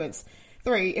good moments.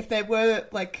 3, if there were,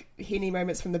 like, Hinny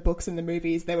moments from the books and the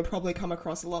movies, they would probably come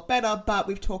across a lot better, but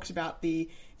we've talked about the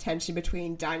tension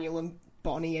between Daniel and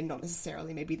Bonnie, and not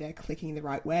necessarily maybe they're clicking the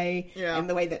right way, and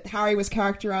the way that Harry was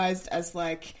characterized as,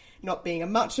 like, not being a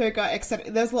macho guy,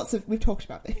 etc. There's lots of, we've talked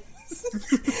about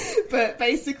this. But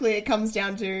basically it comes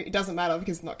down to, it doesn't matter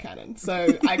because it's not canon.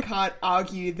 So I can't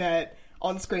argue that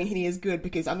on-screen Hinny is good,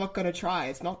 because I'm not going to try.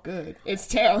 It's not good. It's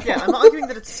terrible. Yeah, I'm not arguing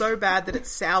that it's so bad that it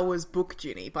sours book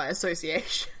Ginny by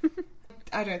association.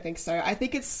 I don't think so. I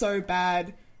think it's so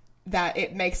bad that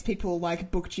it makes people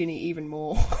like book Ginny even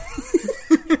more.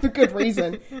 For good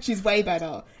reason. She's way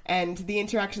better. And the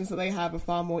interactions that they have are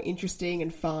far more interesting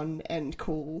and fun and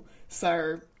cool.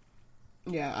 So,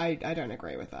 yeah, I don't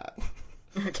agree with that.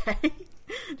 Okay. Do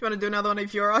you want to do another one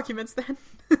of your arguments then?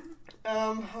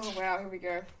 Oh wow, here we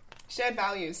go. Shared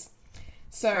values.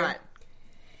 So, Right.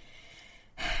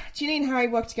 Ginny and Harry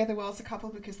work together well as a couple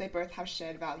because they both have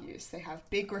shared values. They have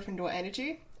big Gryffindor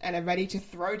energy and are ready to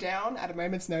throw down at a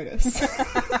moment's notice.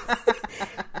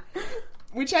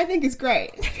 Which I think is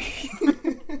great.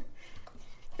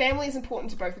 Family is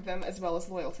important to both of them, as well as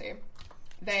loyalty.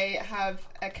 They have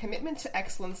a commitment to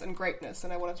excellence and greatness,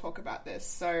 and I want to talk about this.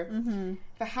 So,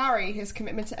 for Harry, his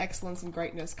commitment to excellence and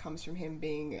greatness comes from him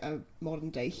being a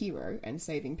modern-day hero and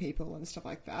saving people and stuff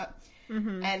like that.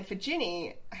 And for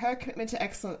Ginny, her commitment to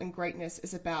excellence and greatness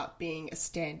is about being a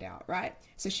standout, right?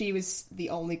 So she was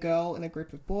the only girl in a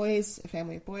group of boys, a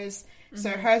family of boys. So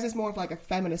hers is more of like a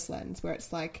feminist lens, where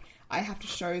it's like, I have to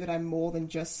show that I'm more than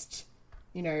just,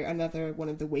 you know, another one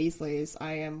of the Weasleys.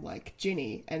 I am like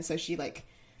Ginny. And so she like,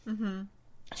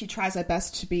 she tries her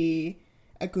best to be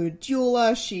a good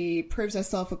dueler. She proves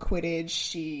herself at Quidditch.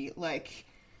 She like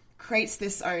creates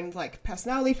this own like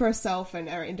personality for herself and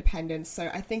her independence. So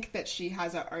I think that she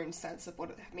has her own sense of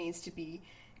what it means to be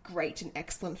great and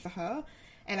excellent for her.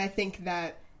 And I think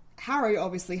that Harry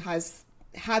obviously has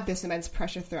had this immense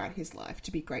pressure throughout his life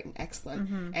to be great and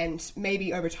excellent. And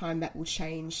maybe over time that will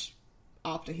change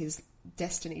after his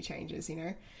destiny changes, you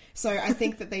know? So I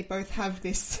think that they both have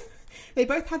this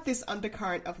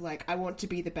undercurrent of like, I want to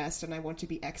be the best and I want to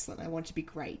be excellent. I want to be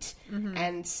great.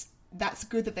 And that's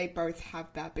good that they both have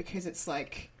that, because it's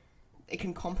like, it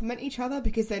can complement each other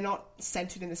because they're not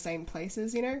centered in the same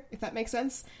places, you know, if that makes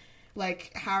sense.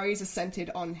 Like, Harry's is centered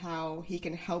on how he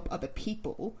can help other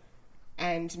people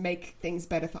and make things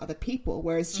better for other people,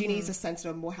 whereas Ginny's is centered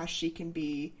on more how she can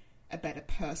be a better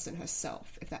person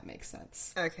herself, if that makes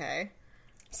sense. Okay.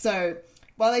 So,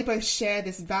 while they both share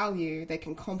this value, they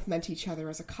can complement each other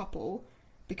as a couple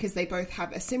because they both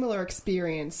have a similar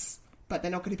experience, but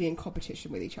they're not going to be in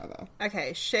competition with each other.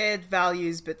 Okay, shared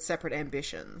values but separate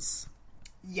ambitions.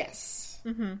 Yes.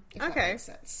 If that Okay. makes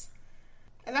sense.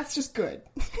 And that's just good.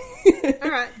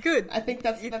 Alright, good. I think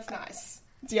that's nice.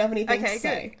 Do you have anything Okay, to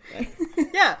say?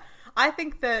 Yeah, I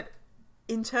think that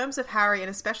in terms of Harry, and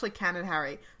especially canon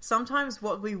Harry, sometimes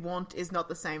what we want is not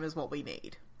the same as what we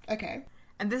need. Okay.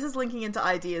 And this is linking into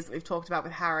ideas that we've talked about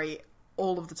with Harry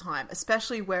all of the time,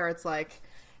 especially where it's like,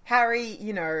 Harry,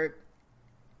 you know,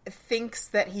 thinks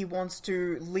that he wants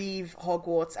to leave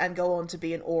Hogwarts and go on to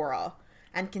be an Auror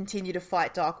and continue to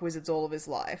fight dark wizards all of his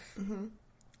life.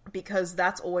 Because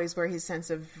that's always where his sense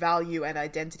of value and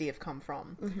identity have come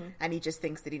from. And he just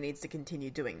thinks that he needs to continue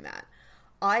doing that.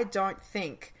 I don't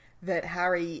think that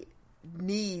Harry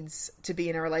needs to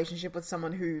be in a relationship with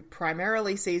someone who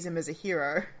primarily sees him as a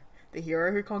hero, the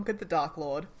hero who conquered the Dark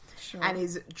Lord, and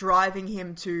is driving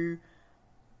him to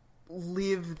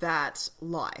live that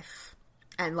life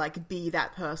and like be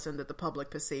that person that the public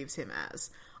perceives him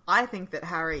as. I think that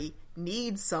Harry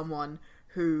needs someone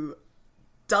who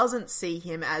doesn't see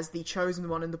him as the chosen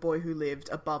one and the boy who lived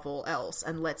above all else,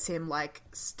 and lets him, like,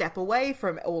 step away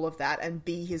from all of that and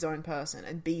be his own person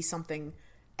and be something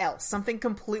else, something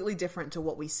completely different to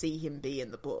what we see him be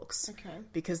in the books. Okay.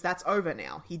 Because that's over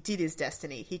now. He did his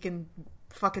destiny. He can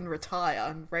fucking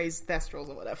retire and raise Thestrals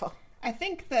or whatever. I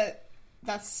think that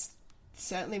that's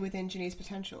certainly within Ginny's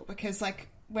potential, because, like,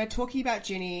 we're talking about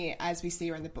Ginny as we see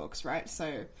her in the books, right?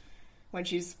 So when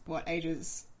she's, what,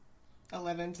 ages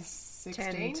 11 to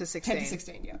 16? 10 to 16. 10 to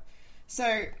 16, yeah.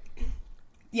 So,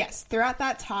 yes, throughout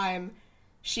that time,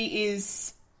 she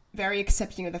is very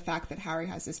accepting of the fact that Harry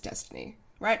has this destiny,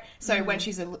 right? So when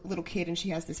she's a little kid and she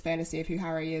has this fantasy of who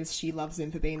Harry is, she loves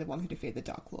him for being the one who defeated the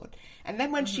Dark Lord. And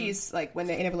then when she's, like, when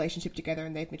they're in a relationship together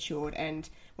and they've matured, and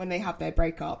when they have their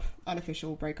breakup,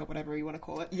 unofficial breakup, whatever you want to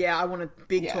call it. Yeah, I want a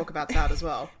big talk about that as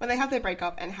well. When they have their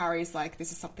breakup and Harry's like,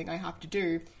 this is something I have to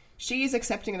do, she is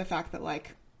accepting of the fact that,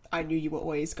 like, I knew you were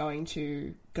always going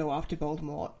to go after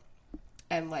Voldemort,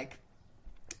 and, like,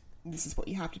 this is what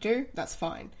you have to do, that's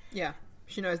fine. Yeah,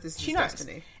 she knows this is She his knows.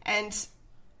 destiny. And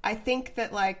I think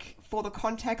that, like, for the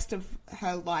context of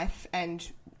her life and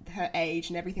her age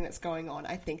and everything that's going on,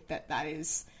 I think that that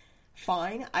is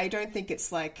fine. I don't think it's,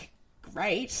 like,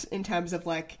 great in terms of,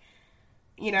 like,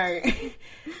 you know,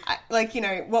 like, you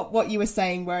know, what you were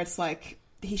saying, where it's like,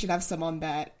 he should have someone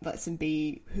that lets him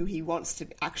be who he wants to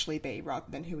actually be rather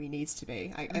than who he needs to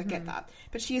be. I get that.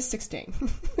 But she is 16,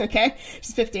 okay?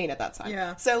 She's 15 at that time.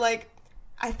 Yeah. So, like,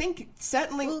 I think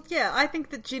certainly... Well, yeah, I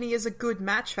think that Ginny is a good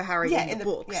match for Harry in the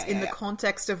books, in the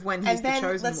context of when he's the chosen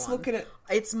one. Let's look at it...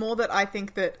 It's more that I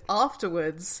think that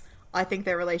afterwards, I think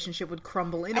their relationship would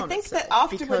crumble in on itself. I think that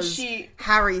afterwards because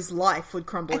Harry's life would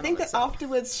crumble in on itself. I think that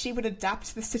afterwards she would adapt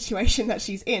to the situation that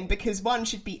she's in, because one,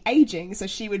 should be aging, so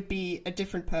she would be a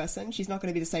different person. She's not going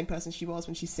to be the same person she was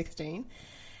when she's 16.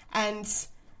 And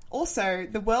also,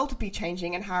 the world would be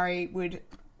changing, and Harry would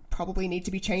probably need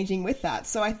to be changing with that.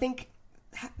 So I think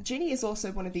Ginny is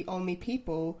also one of the only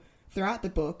people throughout the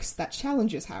books that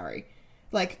challenges Harry.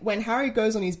 Like, when Harry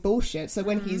goes on his bullshit, so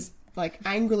when he's, like,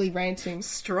 angrily ranting...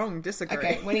 Strong disagree.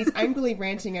 Okay, when he's angrily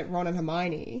ranting at Ron and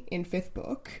Hermione in 5th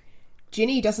book,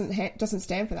 Ginny doesn't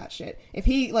stand for that shit. If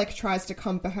he, like, tries to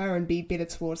come for her and be bitter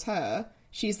towards her,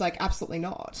 she's like, absolutely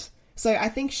not. So I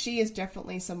think she is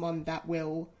definitely someone that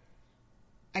will,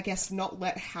 I guess, not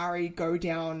let Harry go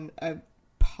down a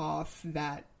path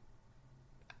that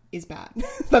is bad.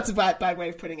 That's a bad way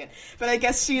of putting it. But I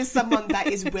guess she is someone that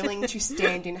is willing to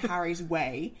stand in Harry's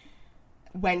way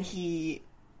when he's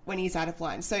out of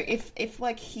line. So if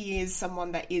like, he is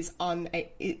someone that is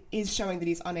showing that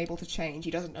he's unable to change,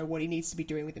 he doesn't know what he needs to be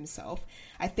doing with himself,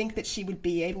 I think that she would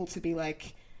be able to be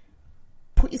like,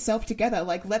 put yourself together,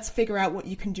 like, let's figure out what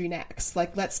you can do next,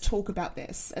 like, let's talk about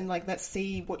this, and, like, let's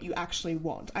see what you actually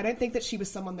want. I don't think that she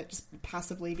was someone that just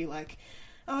passively be like,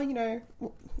 oh, you know,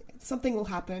 something will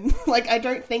happen. Like, I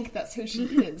don't think that's who she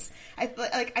is. I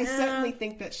certainly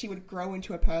think that she would grow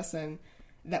into a person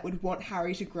that would want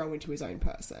Harry to grow into his own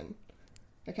person.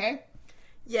 Okay?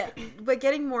 Yeah, we're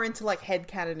getting more into, like,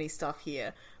 headcanon-y stuff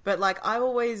here. But, like, I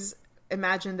always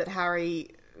imagined that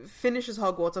Harry finishes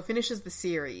Hogwarts or finishes the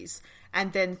series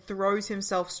and then throws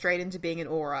himself straight into being an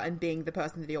Auror and being the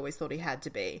person that he always thought he had to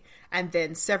be. And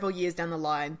then several years down the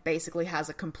line basically has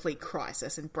a complete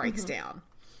crisis and breaks down.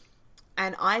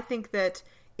 And I think that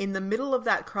in the middle of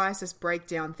that crisis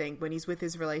breakdown thing, when he's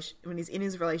in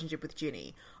his relationship with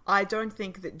Ginny, I don't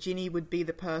think that Ginny would be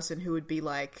the person who would be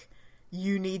like,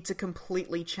 you need to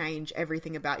completely change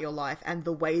everything about your life and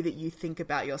the way that you think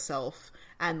about yourself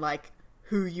and, like,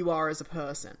 who you are as a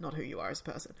person. Not who you are as a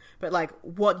person, but, like,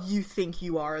 what you think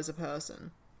you are as a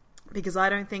person. Because I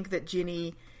don't think that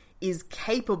Ginny is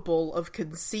capable of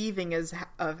conceiving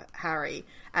of Harry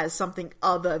as something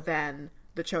other than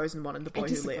the chosen one and the boy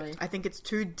who lived. I think it's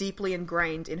too deeply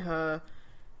ingrained in her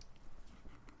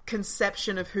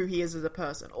conception of who he is as a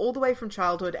person, all the way from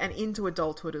childhood and into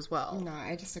adulthood as well. No,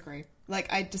 I disagree.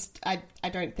 Like, I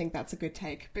don't think that's a good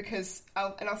take, because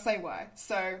I'll say why.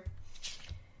 So,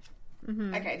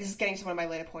 okay, this is getting to one of my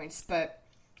later points, but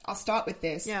I'll start with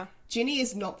this. Yeah. Ginny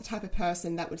is not the type of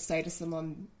person that would say to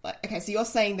someone, like, okay, so you're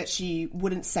saying that she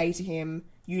wouldn't say to him,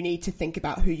 you need to think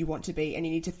about who you want to be and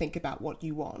you need to think about what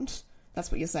you want. That's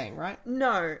what you're saying, right?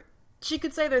 No. She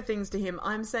could say those things to him.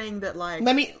 I'm saying that, like...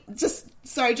 Let me just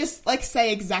like,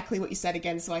 say exactly what you said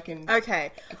again so I can...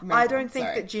 Okay. remember. I don't think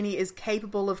that Ginny is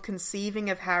capable of conceiving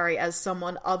of Harry as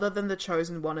someone other than the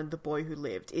chosen one and the boy who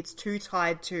lived. It's too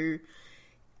tied to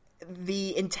the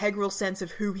integral sense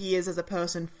of who he is as a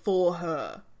person for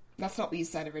her. That's not what you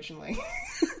said originally.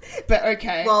 But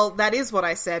okay. Well, that is what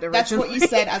I said originally. That's what you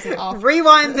said as an after.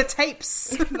 Rewind the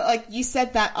tapes. Like, you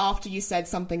said that after you said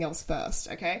something else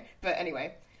first, okay? But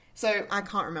anyway, so... I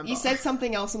can't remember. You said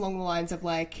something else along the lines of,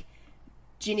 like,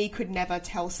 Ginny could never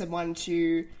tell someone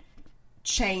to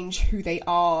change who they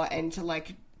are and to,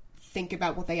 like, think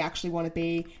about what they actually want to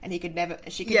be, and she could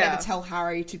never tell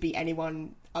Harry to be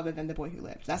anyone other than the boy who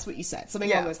lived. That's what you said.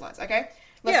 Something along those lines, okay?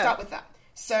 Let's start with that.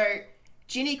 So...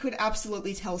 Ginny could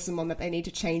absolutely tell someone that they need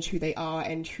to change who they are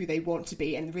and who they want to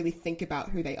be and really think about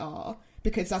who they are,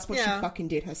 because that's what she fucking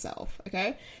did herself,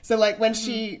 okay? So, like, when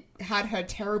she had her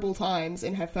terrible times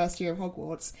in her first year of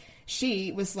Hogwarts,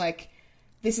 she was like,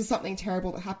 this is something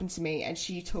terrible that happened to me, and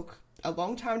she took a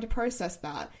long time to process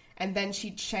that, and then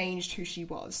she changed who she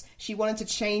was. She wanted to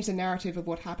change the narrative of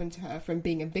what happened to her from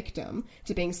being a victim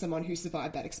to being someone who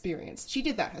survived that experience. She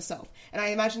did that herself, and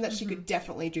I imagine that she could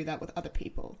definitely do that with other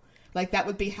people. Like, that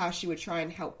would be how she would try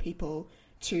and help people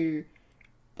to,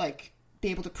 like, be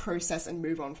able to process and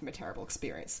move on from a terrible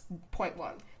experience. Point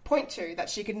one. Point two, that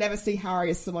she could never see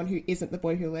Harry as someone who isn't the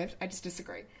boy who lived. I just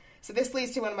disagree. So this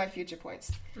leads to one of my future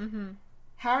points.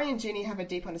 Harry and Ginny have a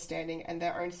deep understanding and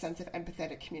their own sense of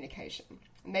empathetic communication.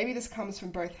 Maybe this comes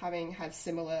from both having had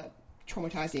similar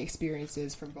traumatizing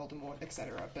experiences from Voldemort,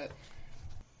 etc., but...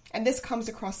 And this comes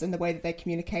across in the way that they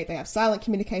communicate. They have silent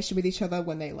communication with each other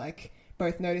when they, like...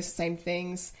 both notice the same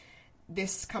things.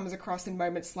 This comes across in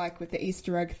moments like with the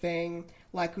Easter egg thing,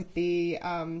 like with the,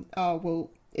 oh,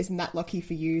 well, isn't that lucky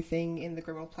for you thing in the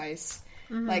Grimmauld place.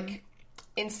 Like,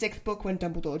 in 6th book, when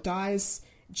Dumbledore dies,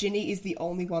 Ginny is the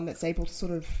only one that's able to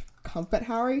sort of comfort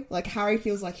Harry. Like, Harry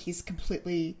feels like he's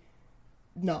completely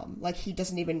numb. Like, he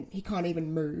can't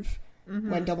even move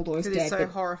when Dumbledore is dead. He's so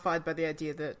horrified by the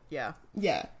idea that,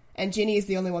 Yeah. And Ginny is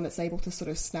the only one that's able to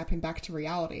sort of snap him back to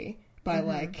reality by,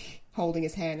 like... holding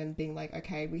his hand and being like,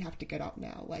 okay, we have to get up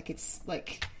now. Like, it's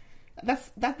like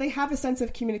that they have a sense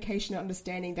of communication and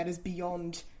understanding that is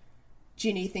beyond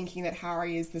Ginny thinking that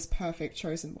Harry is this perfect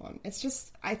chosen one. It's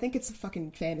just, I think it's a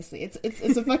fucking fantasy.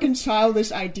 It's a fucking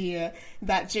childish idea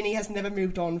that Ginny has never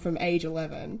moved on from age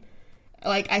 11.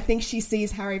 Like, I think she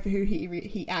sees Harry for who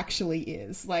he actually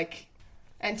is. Like,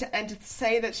 and to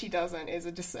say that she doesn't is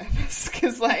a disservice,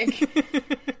 because like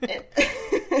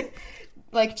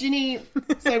like, Ginny...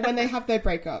 So, when they have their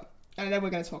breakup... I know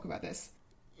we're going to talk about this.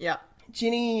 Yeah.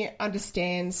 Ginny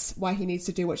understands why he needs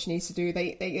to do what she needs to do.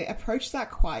 They approach that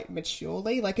quite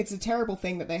maturely. Like, it's a terrible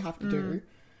thing that they have to do.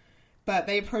 But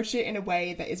they approach it in a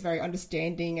way that is very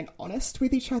understanding and honest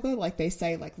with each other. Like, they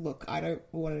say, like, look, I don't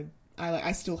want to...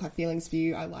 I still have feelings for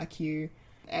you. I like you.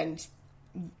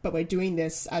 But we're doing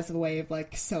this as a way of,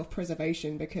 like,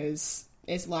 self-preservation because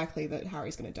it's likely that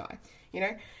Harry's going to die. You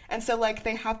know? And so, like,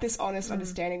 they have this honest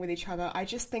understanding with each other. I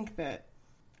just think that...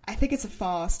 I think it's a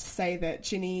farce to say that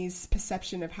Ginny's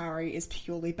perception of Harry is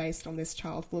purely based on this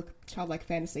childlike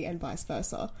fantasy and vice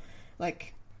versa.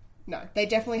 Like, no. They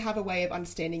definitely have a way of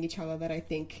understanding each other that I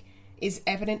think is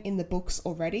evident in the books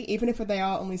already, even if they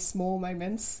are only small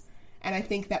moments. And I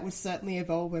think that would certainly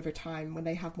evolve over time when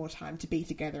they have more time to be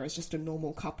together as just a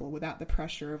normal couple without the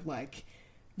pressure of, like,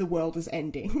 the world is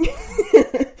ending.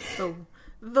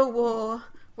 The war.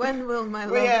 When will my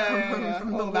love come home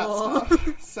from the war?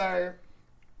 So,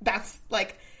 that's,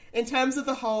 like, in terms of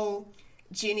the whole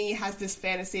Ginny has this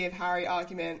fantasy of Harry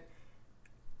argument,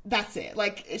 that's it.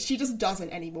 Like, she just doesn't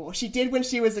anymore. She did when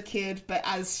she was a kid, but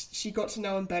as she got to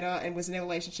know him better and was in a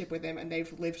relationship with him and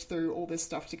they've lived through all this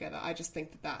stuff together, I just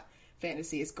think that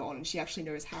fantasy is gone and she actually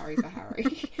knows Harry for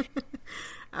Harry.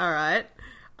 Alright.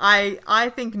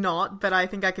 I think not, but I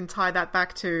think I can tie that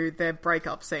back to their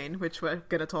breakup scene, which we're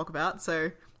going to talk about.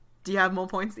 So, do you have more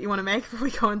points that you want to make before we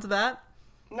go into that?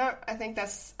 No, I think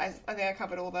I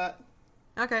covered all that.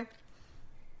 Okay.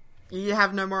 You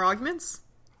have no more arguments?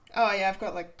 Oh yeah, I've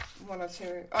got like one or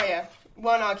two. Oh yeah,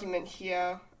 one argument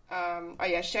here.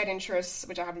 Shared interests,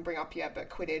 which I haven't bring up yet, but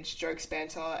Quidditch, jokes,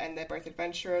 banter, and they're both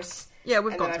adventurous. Yeah,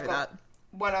 we've gone through that.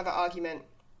 One other argument.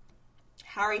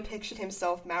 Harry pictured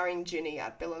himself marrying Ginny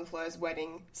at Bill and Fleur's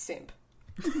wedding. Simp.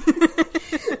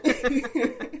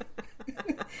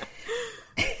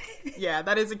 Yeah,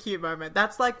 that is a cute moment.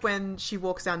 That's like when she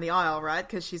walks down the aisle, right?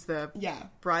 Because she's the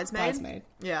bridesmaid.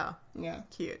 Yeah.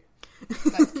 Cute.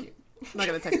 That's cute. I'm not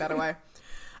going to take that away.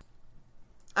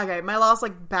 Okay, my last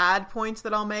like bad point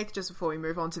that I'll make just before we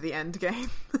move on to the end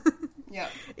game. Yeah.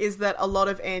 Is that a lot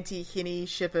of anti-Hinny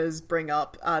shippers bring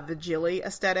up the Gilly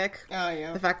aesthetic. Oh,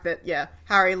 yeah. The fact that,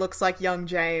 Harry looks like young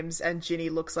James and Ginny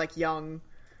looks like young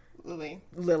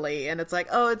Lily. And it's like,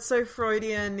 oh, it's so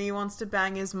Freudian, he wants to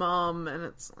bang his mom, and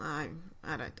it's,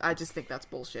 I just think that's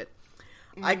bullshit.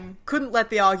 I couldn't let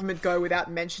the argument go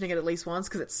without mentioning it at least once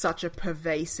because it's such a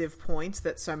pervasive point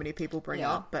that so many people bring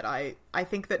up. But I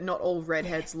think that not all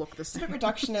redheads look the same. It's a bit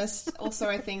reductionist. Also,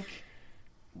 I think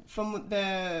from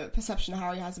the perception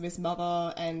Harry has of his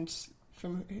mother and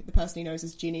from the person he knows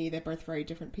as Ginny, they're both very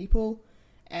different people.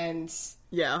 And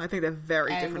yeah, I think they're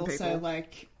very different people. And also,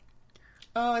 like,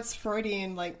 oh, it's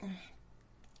Freudian, like...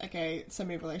 Okay, so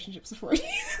many relationships are Freudian.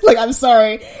 Like, I'm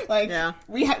sorry. Like,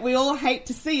 we all hate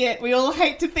to see it. We all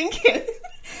hate to think it.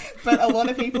 But a lot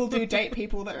of people do date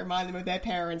people that remind them of their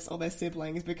parents or their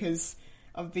siblings because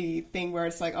of the thing where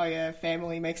it's like, oh yeah,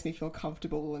 family makes me feel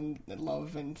comfortable and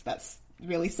love, and that's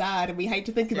really sad, and we hate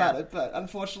to think about it, but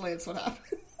unfortunately it's what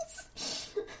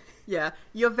happens. Yeah.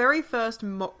 Your very first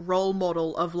role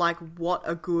model of, like, what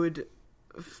a good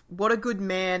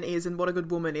man is and what a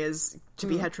good woman is to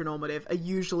be heteronormative are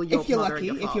usually your mother and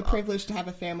your father. If you're privileged to have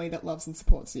a family that loves and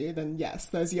supports you, then yes,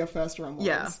 those are your first role models.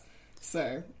 Yeah.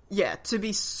 So yeah, to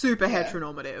be super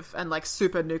heteronormative and, like,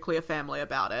 super nuclear family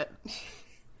about it.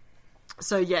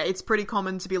 So yeah, it's pretty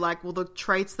common to be like, well, the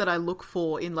traits that I look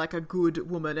for in, like, a good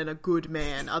woman and a good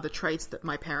man are the traits that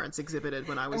my parents exhibited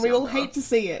when I was younger. We all hate to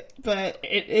see it, but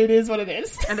it is what it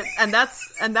is. And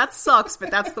that sucks,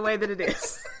 but that's the way that it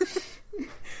is.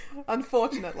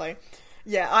 Unfortunately.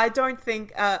 Yeah, I don't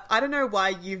think... I don't know why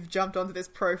you've jumped onto this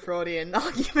pro-Freudian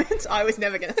argument. I was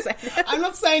never going to say that. I'm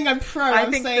not saying I'm pro,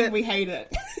 I'm saying we hate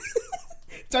it.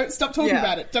 Don't stop talking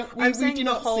about it. We do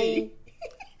not see.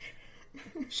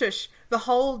 Shush. The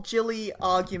whole Jilly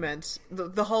argument,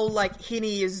 the whole, like,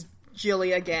 Hinny is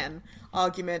Jilly again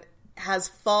argument has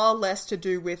far less to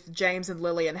do with James and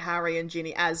Lily and Harry and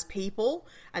Ginny as people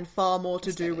and far more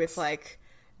to do with, like,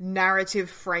 narrative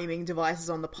framing devices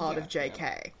on the part of JK.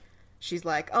 Yeah. She's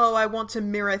like, oh, I want to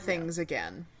mirror things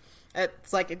again.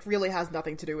 It's like, it really has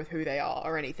nothing to do with who they are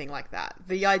or anything like that.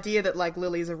 The idea that, like,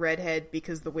 Lily's a redhead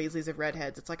because the Weasleys are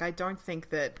redheads, it's like, I don't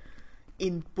think that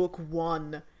in book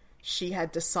 1 she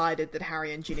had decided that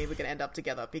Harry and Ginny were going to end up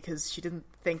together because she didn't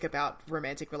think about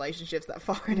romantic relationships that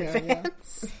far in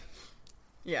advance.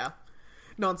 Yeah.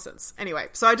 Nonsense. Anyway,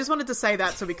 so I just wanted to say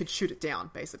that so we could shoot it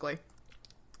down, basically.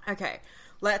 Okay.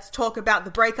 Let's talk about the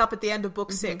breakup at the end of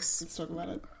book 6. Let's talk about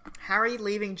it. Harry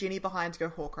leaving Ginny behind to go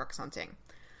Horcrux hunting.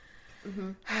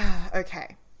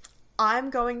 Okay.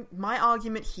 My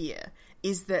argument here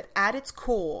is that at its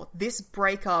core, this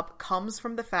breakup comes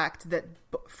from the fact that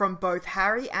from both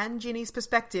Harry and Ginny's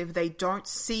perspective, they don't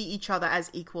see each other as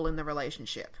equal in the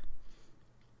relationship.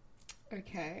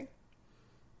 Okay.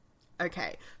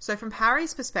 So from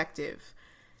Harry's perspective,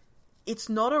 it's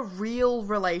not a real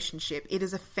relationship. It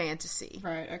is a fantasy.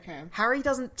 Right, okay. Harry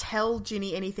doesn't tell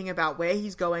Ginny anything about where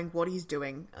he's going, what he's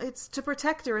doing. It's to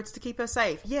protect her. It's to keep her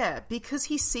safe. Yeah, because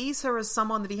he sees her as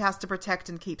someone that he has to protect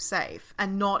and keep safe,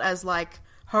 and not as, like,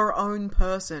 her own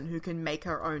person who can make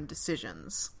her own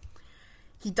decisions.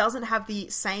 He doesn't have the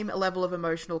same level of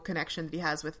emotional connection that he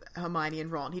has with Hermione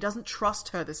and Ron. He doesn't trust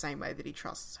her the same way that he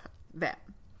trusts them.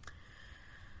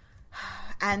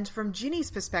 And from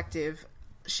Ginny's perspective,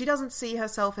 she doesn't see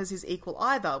herself as his equal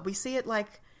either. We see it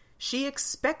like she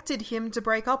expected him to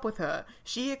break up with her.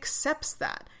 She accepts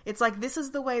that. It's like, this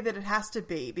is the way that it has to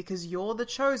be because you're the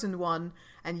chosen one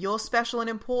and you're special and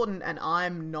important and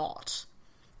I'm not.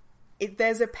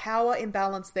 There's a power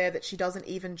imbalance there that she doesn't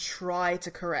even try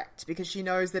to correct because she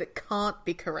knows that it can't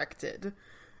be corrected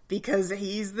because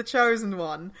he's the chosen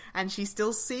one and she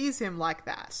still sees him like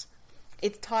that.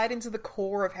 It's tied into the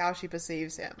core of how she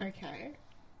perceives him. Okay.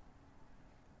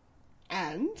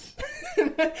 And?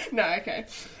 No, okay.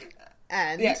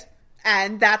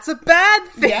 And that's a bad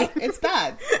thing. Yeah, it's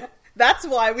bad. That's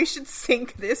why we should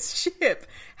sink this ship.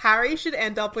 Harry should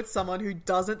end up with someone who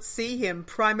doesn't see him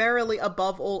primarily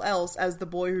above all else as the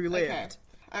boy who lived.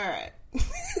 Okay. Alright.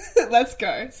 Let's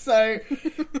go. So,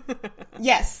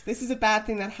 yes, this is a bad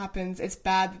thing that happens. It's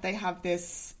bad that they have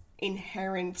this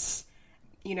inherent,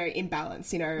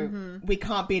 imbalance. We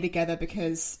can't be together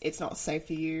because it's not safe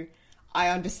for you. I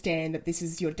understand that this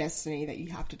is your destiny, that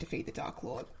you have to defeat the Dark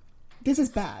Lord. This is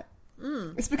bad.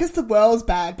 It's because the world's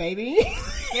bad, baby.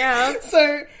 Yeah.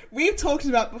 So, we've talked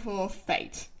about before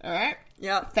fate, alright?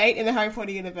 Yeah. Fate in the Harry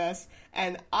Potter universe.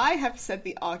 And I have said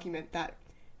the argument that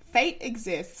fate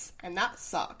exists, and that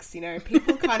sucks.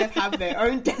 People kind of have their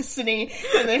own destiny,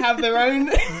 and they have their own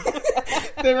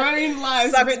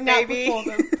lives sucks, written out before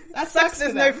them. That sucks.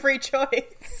 There's no free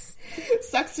choice.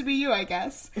 Sucks to be you, I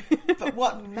guess. But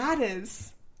what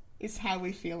matters is how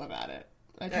we feel about it.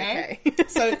 Okay?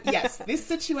 So, yes, this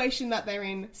situation that they're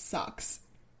in sucks.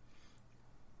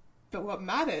 But what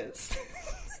matters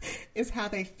is how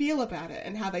they feel about it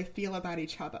and how they feel about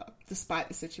each other, despite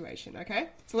the situation, okay?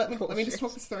 So let me just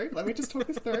talk this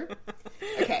through.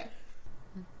 Okay.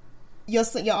 Your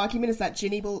argument is that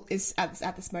Ginny is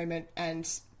at this moment, and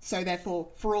so therefore,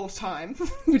 for all time,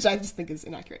 which I just think is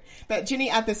inaccurate, but Ginny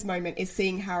at this moment is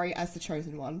seeing Harry as the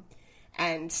chosen one,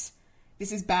 and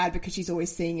this is bad because she's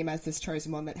always seeing him as this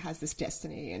chosen one that has this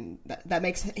destiny, and that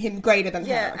makes him greater than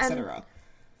her, etc.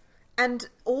 And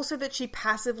also that she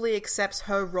passively accepts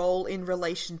her role in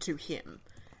relation to him.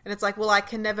 And it's like, well, I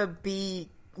can never be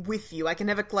with you. I can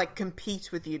never, like,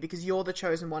 compete with you because you're the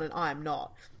chosen one and I'm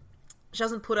not. She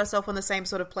doesn't put herself on the same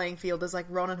sort of playing field as, like,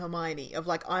 Ron and Hermione, of,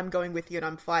 like, I'm going with you and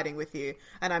I'm fighting with you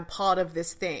and I'm part of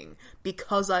this thing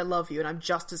because I love you and I'm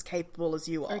just as capable as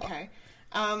you are. Okay.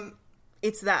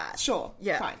 It's that. Sure.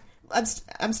 Yeah. Fine.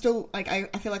 I'm still, like, I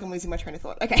feel like I'm losing my train of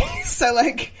thought. Okay. So,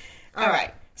 like, all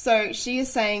right. So she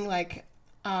is saying, like,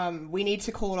 we need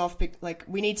to call it off, like,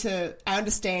 I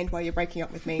understand why you're breaking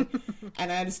up with me,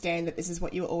 and I understand that this is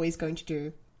what you were always going to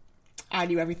do. I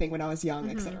knew everything when I was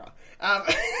young, etc.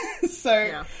 So...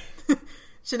 Yeah.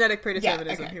 Genetic predeterminism,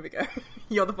 yeah, okay. Here we go.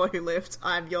 You're the boy who lived,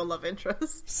 I'm your love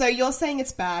interest. So you're saying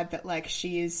it's bad that, like,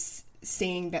 she is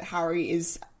seeing that Harry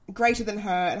is greater than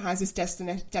her and has this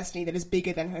destiny that is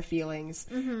bigger than her feelings,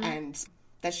 and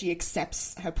that she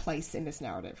accepts her place in this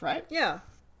narrative, right? Yeah.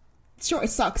 Sure,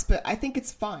 it sucks, but I think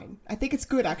it's fine. I think it's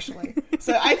good, actually.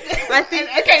 So I think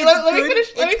okay, let me finish.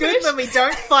 It's good when we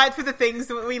don't fight for the things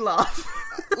that we love.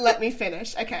 Let me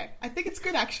finish. Okay, I think it's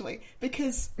good, actually,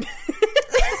 because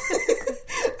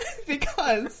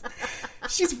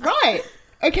she's right.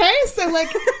 Okay,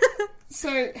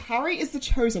 so Harry is the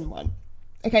chosen one.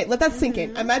 Okay, let that sink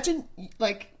in. Imagine,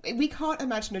 like, we can't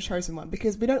imagine a chosen one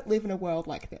because we don't live in a world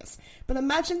like this. But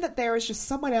imagine that there is just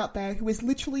someone out there who is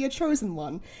literally a chosen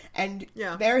one, and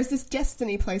there is this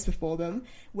destiny placed before them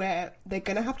where they're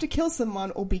gonna have to kill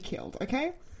someone or be killed,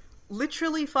 okay?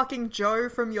 Literally fucking Joe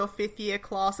from your 5th year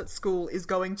class at school is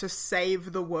going to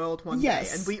save the world one day,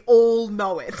 and we all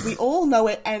know it. We all know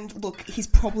it, and look, he's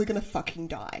probably gonna fucking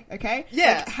die, okay?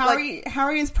 Yeah. Like,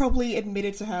 Harry has probably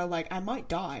admitted to her, like, I might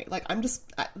die. Like, I'm just,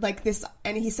 like, this,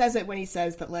 and he says it when he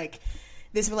says that, like,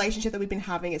 this relationship that we've been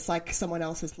having, it's like someone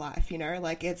else's life, you know?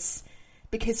 Like, it's,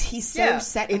 because he's so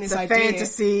set in his idea.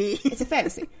 Fantasy. It's a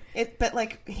fantasy. But,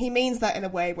 like, he means that in a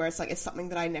way where it's like, it's something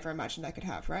that I never imagined I could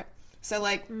have, right? So,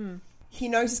 like, he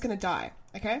knows he's gonna die,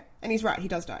 okay? And he's right, he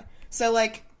does die. So,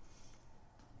 like,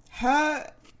 her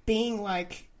being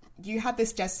like, you have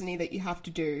this destiny that you have to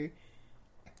do,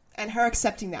 and her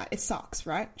accepting that, it sucks,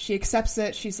 right? She accepts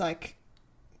it, she's like,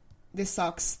 this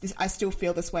sucks, I still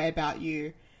feel this way about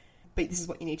you, but this is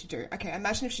what you need to do. Okay,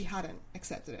 imagine if she hadn't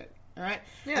accepted it, alright?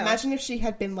 Yeah. Imagine if she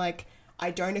had been like, I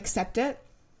don't accept it,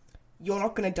 you're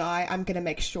not gonna die, I'm gonna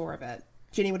make sure of it.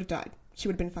 Ginny would have died. She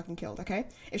would have been fucking killed, okay?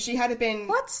 If she had been...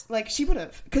 What? Like, she would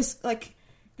have. Because, like,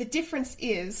 the difference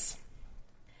is...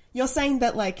 You're saying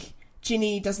that, like,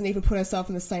 Ginny doesn't even put herself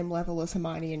on the same level as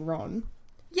Hermione and Ron.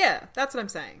 Yeah, that's what I'm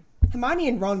saying. Hermione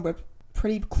and Ron were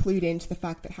pretty clued into the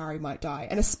fact that Harry might die.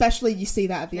 And especially you see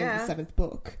that at the end of the 7th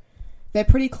book. They're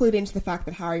pretty clued into the fact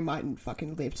that Harry mightn't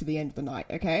fucking live to the end of the night,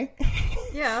 okay?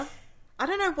 Yeah. I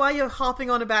don't know why you're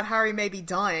harping on about Harry maybe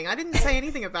dying. I didn't say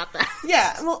anything about that.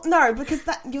 Yeah, well, no, because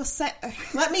that you're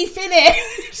let me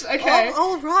finish. Okay.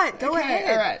 All right, go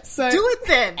ahead. All right, so do it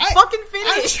then. Fucking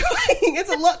finish. I'm trying. It's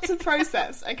a lot to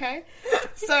process. Okay,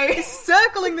 so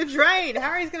circling the drain.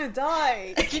 Harry's gonna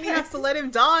die. Ginny has to let him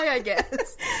die, I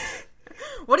guess.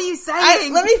 What are you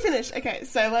saying? Let me finish. Okay,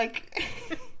 so like.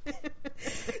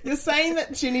 You're saying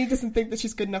that Ginny doesn't think that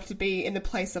she's good enough to be in the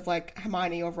place of, like,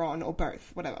 Hermione or Ron or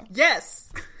both, whatever.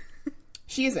 Yes!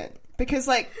 She isn't. Because,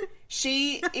 like,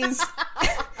 she is...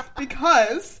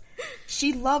 because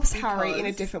she loves Harry in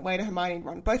a different way to Hermione and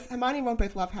Ron. Hermione and Ron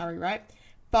both love Harry, right?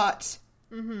 But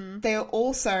they are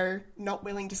also not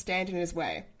willing to stand in his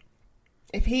way.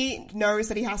 If he knows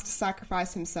that he has to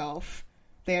sacrifice himself,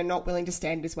 they are not willing to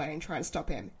stand in his way and try and stop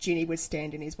him. Ginny would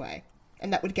stand in his way.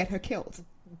 And that would get her killed.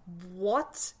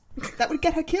 What? That would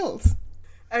get her killed.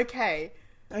 Okay.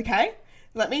 Okay?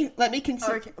 Let me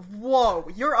continue. Okay. Whoa.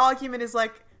 Your argument is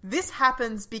like, this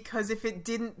happens because if it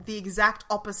didn't, the exact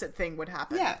opposite thing would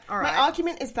happen. Yeah. All right. My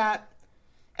argument is that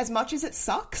as much as it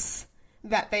sucks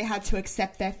that they had to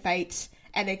accept their fate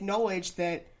and acknowledge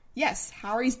that, yes,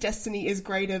 Harry's destiny is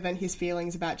greater than his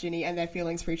feelings about Ginny and their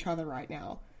feelings for each other right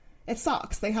now. It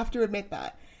sucks. They have to admit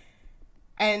that.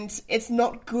 And it's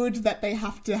not good that they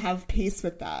have to have peace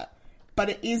with that. But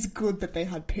it is good that they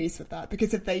had peace with that.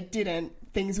 Because if they didn't,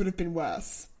 things would have been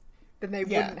worse. Then they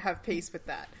wouldn't have peace with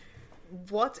that.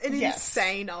 What an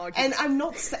insane argument. And I'm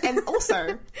not... And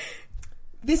also,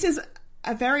 this is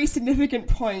a very significant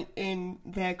point in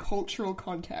their cultural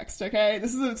context, okay?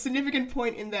 This is a significant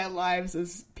point in their lives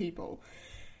as people.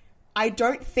 I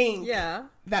don't think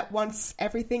that once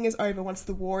everything is over, once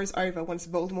the war is over, once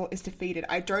Voldemort is defeated,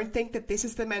 I don't think that this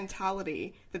is the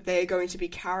mentality that they're going to be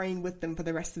carrying with them for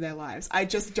the rest of their lives. I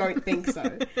just don't think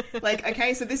so. Like,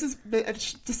 okay, so this is a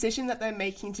decision that they're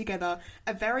making together,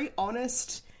 a very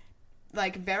honest,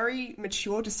 like, very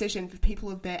mature decision for people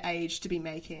of their age to be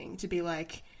making, to be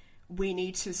like, we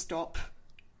need to stop,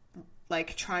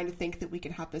 like, trying to think that we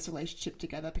can have this relationship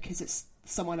together because it's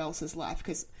someone else's life,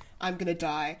 because I'm gonna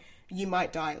die, you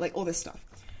might die, like, all this stuff.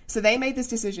 So they made this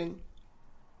decision,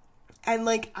 and,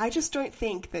 like, I just don't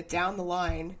think that down the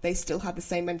line they still have the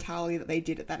same mentality that they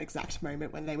did at that exact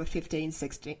moment when they were 16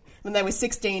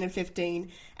 and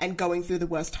 15 and going through the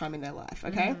worst time in their life,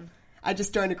 okay? I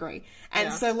just don't agree.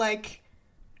 And so, like,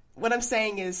 what I'm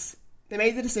saying is, they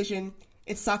made the decision,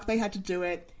 it sucked they had to do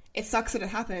it, it sucks that it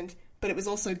happened, but it was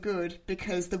also good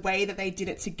because the way that they did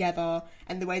it together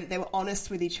and the way that they were honest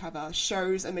with each other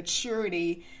shows a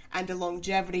maturity and a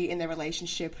longevity in their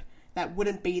relationship that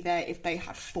wouldn't be there if they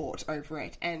had fought over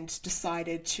it and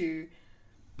decided to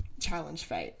challenge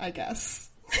fate, I guess.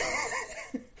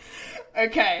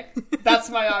 Okay, that's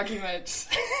my argument.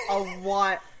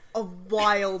 A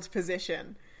wild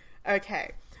position.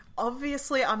 Okay.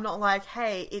 Obviously, I'm not like,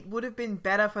 hey, it would have been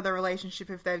better for the relationship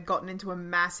if they'd gotten into a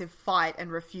massive fight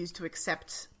and refused to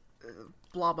accept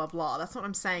blah, blah, blah. That's not what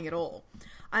I'm saying at all.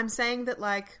 I'm saying that,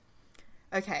 like,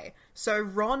 okay, so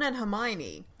Ron and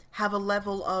Hermione have a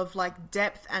level of, like,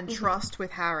 depth and trust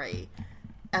with Harry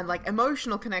and, like,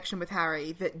 emotional connection with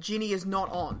Harry that Ginny is not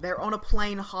on. They're on a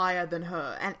plane higher than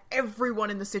her, and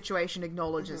everyone in the situation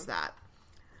acknowledges that.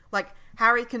 Like,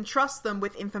 Harry can trust them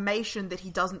with information that he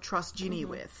doesn't trust Ginny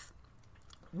with.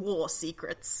 War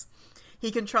secrets. He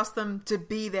can trust them to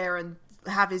be there and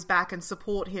have his back and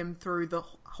support him through the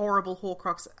horrible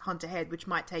Horcrux hunt ahead, which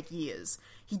might take years.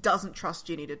 He doesn't trust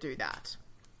Ginny to do that.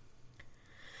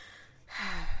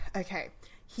 Okay.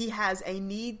 He has a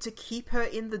need to keep her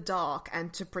in the dark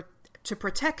and to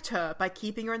protect her by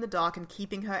keeping her in the dark and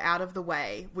keeping her out of the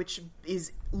way, which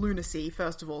is lunacy,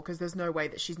 first of all, because there's no way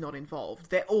that she's not involved.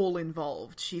 They're all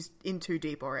involved. She's in too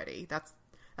deep already. That's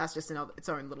just its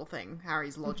own little thing.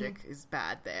 Harry's logic is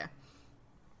bad there.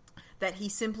 That he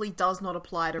simply does not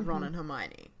apply to Ron and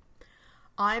Hermione.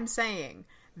 I'm saying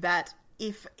that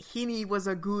if Hinny was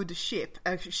a good ship,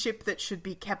 a ship that should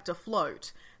be kept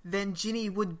afloat, then Ginny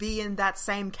would be in that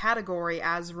same category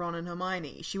as Ron and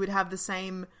Hermione. She would have the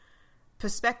same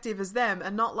perspective as them,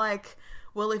 and not like,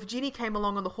 well, if Ginny came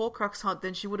along on the Horcrux hunt,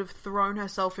 then she would have thrown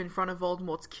herself in front of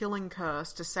Voldemort's killing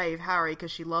curse to save Harry because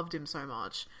she loved him so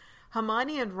much.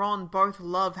 Hermione and Ron both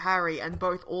love Harry and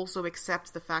both also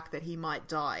accept the fact that he might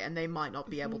die and they might not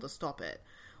be able to stop it.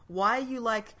 Why are you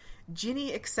like,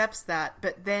 Ginny accepts that,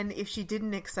 but then if she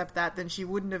didn't accept that, then she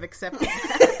wouldn't have accepted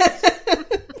that?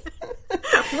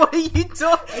 What are you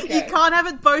doing? Okay. You can't have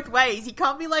it both ways. You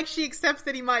can't be like, she accepts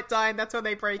that he might die and that's why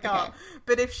they break up.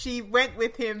 But if she went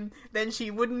with him, then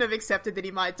she wouldn't have accepted that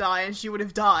he might die and she would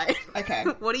have died. Okay.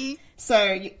 What are you... So,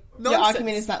 your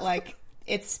argument is that, like,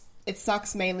 it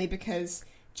sucks mainly because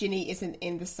Ginny isn't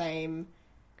in the same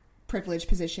privileged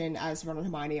position as Ron and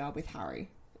Hermione are with Harry,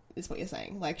 is what you're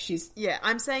saying. Like, she's... Yeah,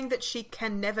 I'm saying that she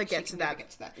can never get to that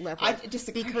level. I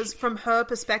disagree. Because from her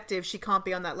perspective, she can't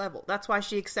be on that level. That's why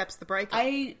she accepts the breakup.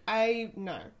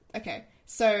 No. Okay.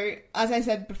 So, as I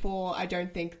said before, I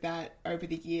don't think that over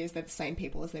the years they're the same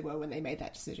people as they were when they made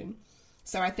that decision.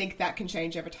 So I think that can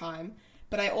change over time.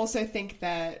 But I also think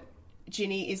that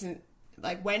Ginny isn't...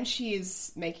 Like, when she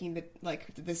is making the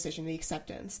decision, the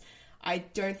acceptance, I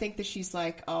don't think that she's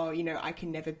like, oh, you know, I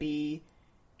can never be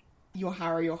your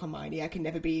Harry or Hermione. I can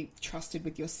never be trusted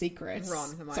with your secrets.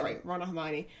 Ron or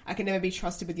Hermione. I can never be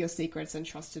trusted with your secrets and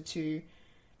trusted to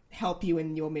help you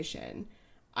in your mission.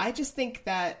 I just think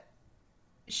that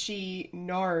she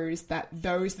knows that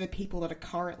those are the people that are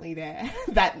currently there,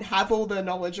 that have all the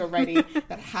knowledge already,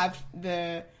 that have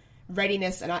the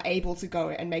readiness and are able to go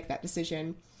and make that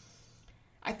decision.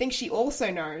 I think she also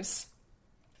knows,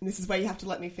 and this is where you have to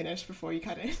let me finish before you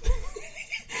cut it.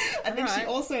 I think she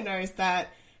also knows that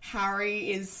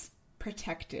Harry is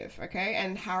protective, okay?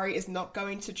 And Harry is not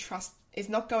going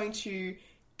to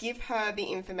give her the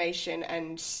information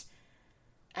and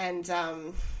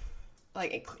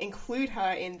include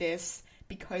her in this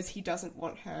because he doesn't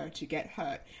want her to get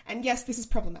hurt. And yes, this is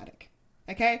problematic,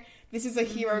 okay? This is a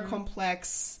hero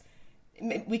complex.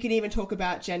 We could even talk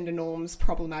about gender norms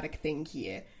problematic thing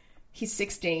here. He's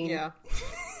 16. Yeah.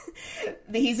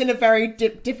 He's in a very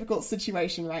difficult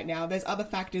situation right now. There's other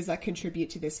factors that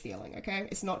contribute to this feeling, okay?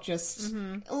 It's not just,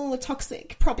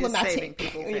 toxic,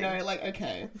 problematic, you know, like,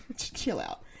 okay, chill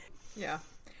out. Yeah.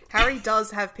 Harry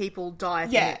does have people die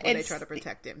when they try to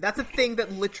protect him. That's a thing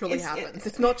that literally happens.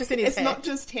 It's not just in his head. It's not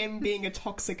just him being a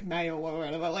toxic male or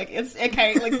whatever. Like, it's,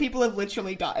 okay, like, people have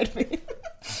literally died for him.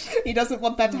 He doesn't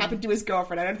want that to happen to his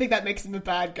girlfriend. I don't think that makes him a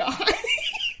bad guy.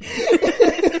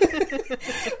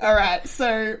 Alright,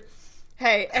 so...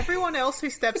 Hey, everyone else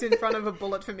who steps in front of a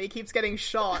bullet for me keeps getting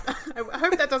shot. I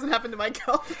hope that doesn't happen to my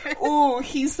girlfriend. Oh,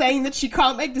 he's saying that she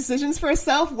can't make decisions for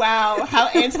herself? Wow, how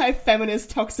anti-feminist,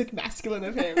 toxic masculine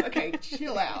of him. Okay,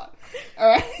 chill out.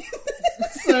 Alright.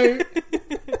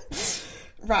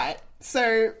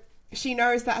 So she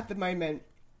knows that at the moment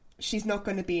she's not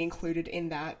going to be included in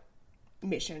that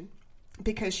mission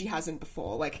because she hasn't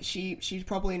before. Like, she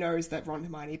probably knows that Ron and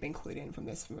Hermione have been clued in from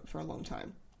this for a long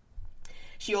time.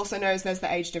 She also knows there's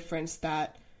the age difference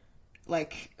that,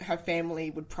 like, her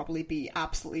family would probably be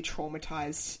absolutely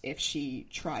traumatized if she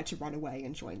tried to run away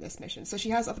and join this mission. So she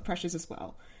has other pressures as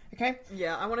well, okay?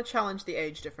 Yeah, I want to challenge the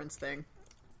age difference thing.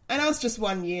 I know it's just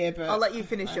 1 year, but... I'll let you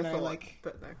finish your thought,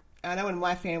 but no. I know in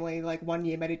my family, like, 1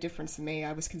 year made a difference for me.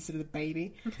 I was considered a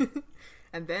baby.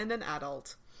 And then an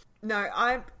adult. No,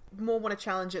 I more want to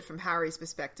challenge it from Harry's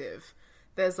perspective.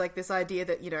 There's, like, this idea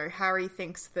that, you know, Harry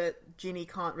thinks that Ginny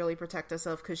can't really protect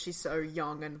herself because she's so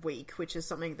young and weak, which is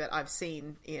something that I've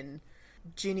seen in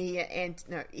Hinny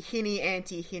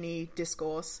anti-Hinny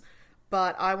discourse.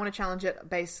 But I want to challenge it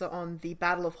based on the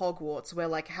Battle of Hogwarts, where,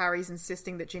 like, Harry's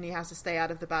insisting that Ginny has to stay out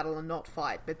of the battle and not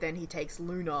fight, but then he takes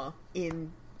Luna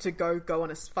in to go on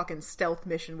a fucking stealth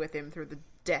mission with him through the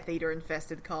Death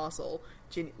Eater-infested castle.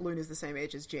 Luna's the same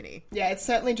age as Ginny. Yeah, it's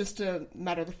certainly just a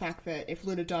matter of the fact that if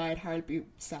Luna died, Harry would be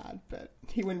sad, but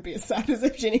he wouldn't be as sad as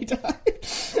if Ginny died.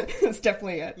 That's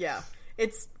definitely it. Yeah.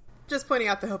 It's just pointing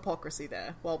out the hypocrisy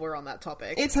there while we're on that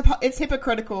topic. It's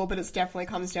hypocritical, but it definitely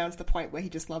comes down to the point where he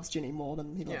just loves Ginny more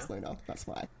than he loves Luna. That's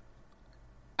why.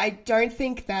 I don't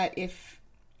think that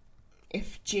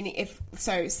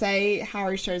say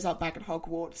Harry shows up back at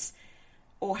Hogwarts,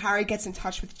 or Harry gets in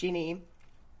touch with Ginny,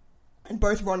 and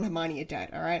both Ron and Hermione are dead,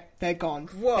 alright? They're gone.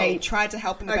 Whoa. They tried to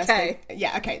help in the best way.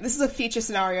 Yeah, okay. This is a future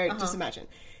scenario, just imagine.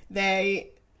 This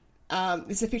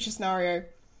is a future scenario.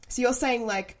 So you're saying,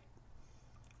 like,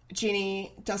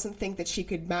 Ginny doesn't think that she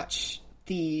could match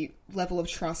the level of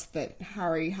trust that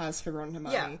Harry has for Ron and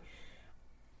Hermione. Yeah.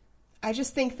 I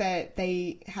just think that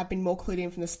they have been more clued in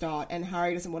from the start, and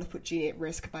Harry doesn't want to put Ginny at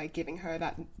risk by giving her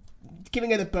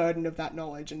the burden of that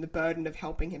knowledge and the burden of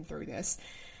helping him through this.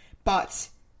 But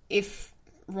if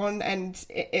Ron and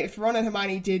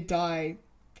Hermione did die,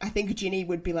 I think Ginny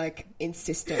would be, like,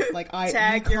 insistent. Like, you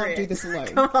can't do this alone.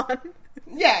 Come on.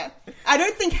 Yeah. I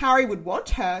don't think Harry would want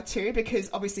her to,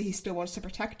 because obviously he still wants to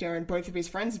protect her, and both of his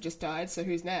friends have just died, so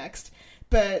who's next?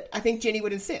 But I think Ginny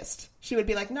would insist. She would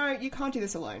be like, no, you can't do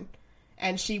this alone.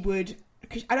 And she would...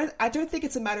 Cause I don't think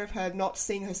it's a matter of her not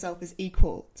seeing herself as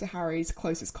equal to Harry's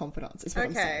closest confidants, is what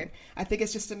I'm saying. I think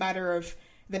it's just a matter of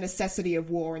the necessity of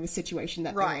war and the situation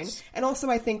that they're in. And also,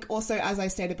 I think, as I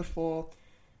stated before,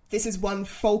 this is one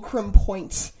fulcrum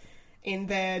point in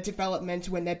their development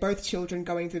when they're both children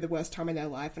going through the worst time in their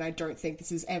life, and I don't think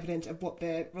this is evident of what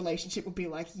their relationship will be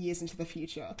like years into the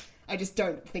future. I just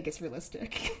don't think it's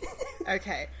realistic.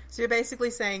 Okay, so you're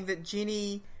basically saying that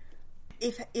Ginny...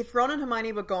 If Ron and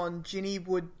Hermione were gone, Ginny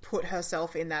would put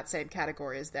herself in that same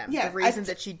category as them. Yeah, the reason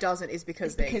that she doesn't is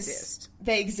because they exist.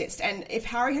 They exist. And if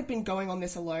Harry had been going on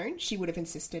this alone, she would have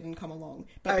insisted and come along.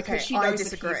 But okay, because she knows I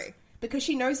disagree. Because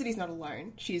she knows that he's not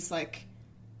alone, she's like,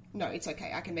 no, it's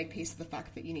okay. I can make peace with the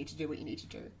fact that you need to do what you need to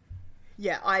do.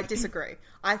 Yeah, I disagree.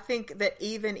 I think that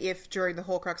even if during the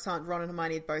Horcrux hunt Ron and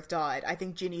Hermione had both died, I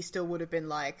think Ginny still would have been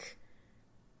like,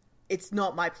 it's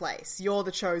not my place. You're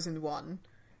the chosen one.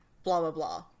 Blah, blah,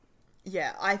 blah.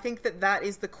 Yeah, I think that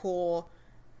is the core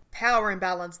power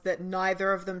imbalance that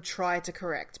neither of them try to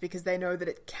correct, because they know that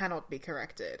it cannot be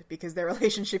corrected, because their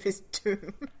relationship is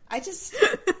doomed. I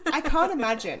can't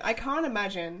imagine.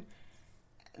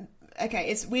 Okay,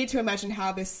 it's weird to imagine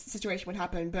how this situation would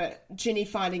happen, but Ginny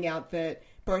finding out that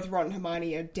both Ron and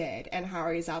Hermione are dead and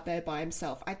Harry is out there by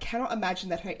himself, I cannot imagine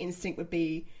that her instinct would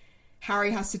be,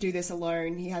 Harry has to do this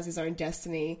alone, he has his own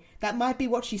destiny. That might be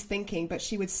what she's thinking, but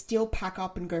she would still pack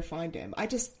up and go find him. I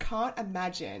just can't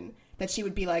imagine that she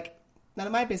would be like, none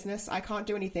of my business, I can't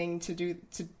do anything to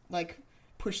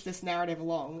push this narrative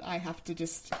along. I have to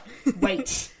just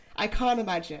wait. I can't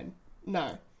imagine.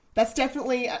 No. That's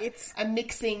definitely a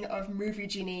mixing of movie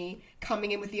Ginny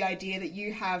coming in with the idea that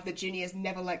you have that Ginny has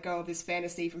never let go of this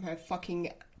fantasy from her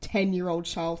fucking 10-year-old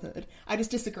childhood. I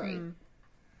just disagree.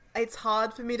 It's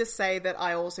hard for me to say that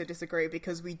I also disagree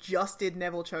because we just did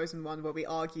Neville Chosen One where we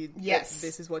argued that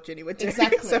this is what Ginny would do.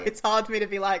 Exactly. So it's hard for me to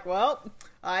be like, well,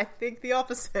 I think the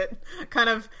opposite. Kind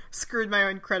of screwed my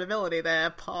own credibility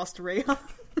there, past Rhea.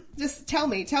 Just tell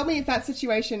me if that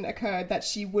situation occurred that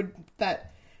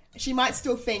she might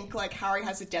still think, like, Harry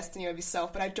has a destiny of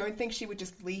himself, but I don't think she would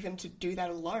just leave him to do that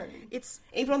alone. It's...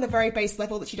 Even on the very base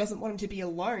level that she doesn't want him to be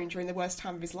alone during the worst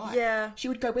time of his life. Yeah. She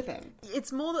would go with him.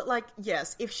 It's more that, like,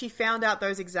 yes, if she found out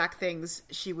those exact things,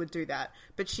 she would do that.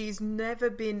 But she's never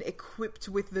been equipped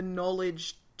with the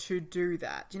knowledge to do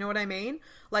that. Do you know what I mean?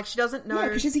 Like, she doesn't know... No,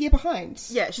 because she's a year behind.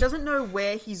 Yeah, she doesn't know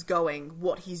where he's going,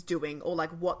 what he's doing, or,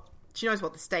 like, what... She knows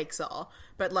what the stakes are,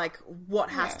 but, like, what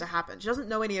has to happen. She doesn't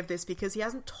know any of this because he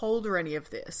hasn't told her any of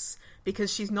this.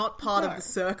 Because she's not part of the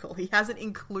circle. He hasn't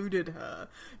included her.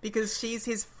 Because she's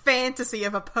his fantasy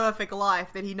of a perfect life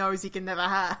that he knows he can never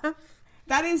have.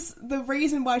 That is the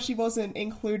reason why she wasn't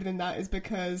included in that, is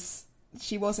because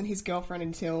she wasn't his girlfriend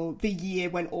until the year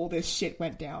when all this shit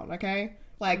went down, okay?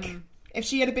 Like, if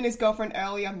she had been his girlfriend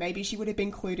earlier, maybe she would have been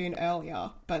included in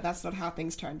earlier. But that's not how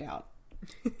things turned out.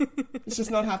 It's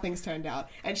just not how things turned out,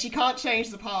 and she can't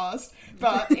change the past.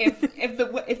 But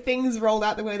if things rolled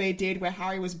out the way they did, where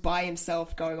Harry was by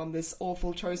himself going on this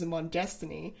awful Chosen One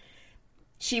destiny,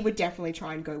 she would definitely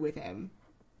try and go with him,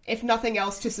 if nothing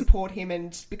else to support him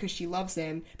and because she loves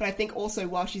him. But I think also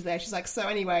while she's there, she's like, so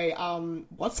anyway,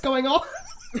 what's going on?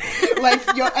 Like,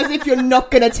 as if you're not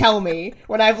gonna tell me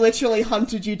when I've literally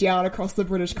hunted you down across the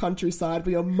British countryside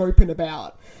where you're moping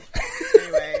about.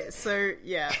 Anyway, so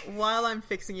yeah, while I'm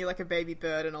fixing you like a baby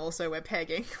bird and also we're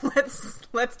pegging,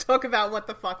 let's talk about what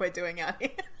the fuck we're doing out here.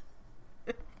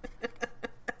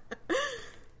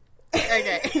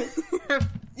 Okay.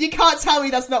 You can't tell me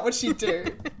that's not what she'd do.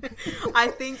 I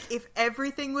think if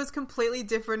everything was completely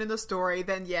different in the story,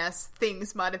 then yes,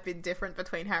 things might have been different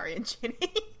between Harry and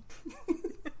Ginny.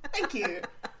 Thank you.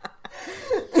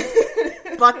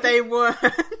 But they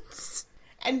weren't.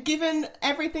 And given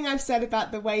everything I've said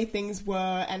about the way things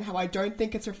were, and how I don't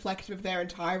think it's reflective of their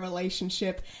entire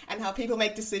relationship, and how people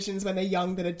make decisions when they're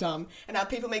young that are dumb, and how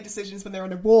people make decisions when they're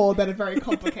in a war that are very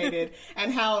complicated,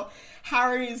 and how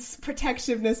Harry's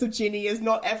protectiveness of Ginny is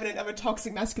not evident of a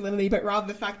toxic masculinity, but rather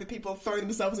the fact that people throw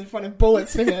themselves in front of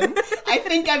bullets for him, I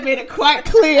think I've made it quite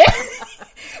clear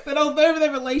that although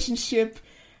their relationship,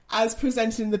 as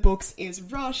presented in the books, is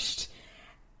rushed,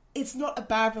 it's not a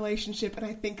bad relationship, and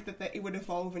I think that it would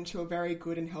evolve into a very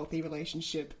good and healthy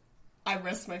relationship. I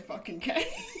rest my fucking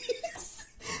case.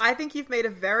 I think you've made a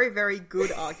very, very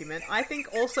good argument. I think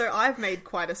also I've made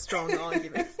quite a strong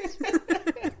argument.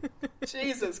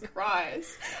 Jesus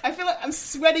Christ. I feel like I'm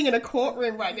sweating in a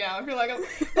courtroom right now. I feel like I'm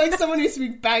like someone who's to be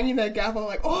banging their gavel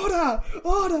like, order!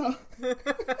 Order!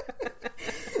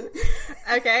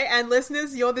 Okay, and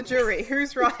listeners, you're the jury.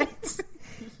 Who's right?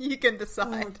 You can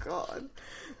decide. Oh, God.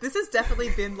 This has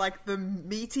definitely been, like, the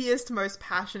meatiest, most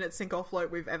passionate Sink or Float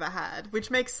we've ever had,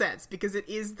 which makes sense, because it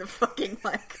is the fucking,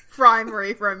 like,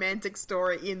 primary romantic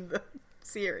story in the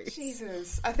series.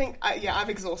 Jesus. I think, I've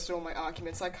exhausted all my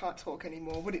arguments. I can't talk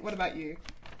anymore. What about you?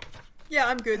 Yeah,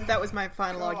 I'm good. That was my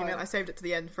final argument. I saved it to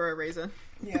the end for a reason.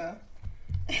 Yeah.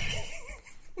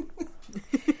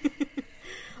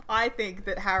 I think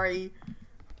that Harry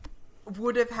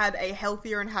would have had a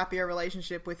healthier and happier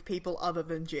relationship with people other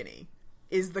than Ginny,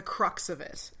 is the crux of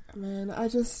it. Man,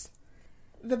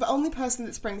 the only person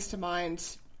that springs to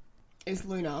mind is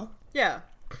Luna. Yeah,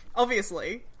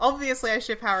 obviously. Obviously I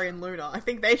ship Harry and Luna. I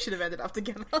think they should have ended up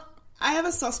together. I have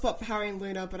a soft spot for Harry and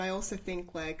Luna, but I also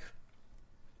think, like,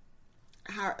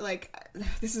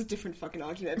 this is a different fucking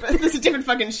argument, but this is different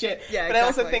fucking shit. Yeah, but exactly. I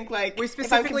also think, like, we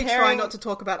specifically try not to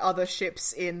talk about other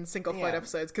ships in Sink or Float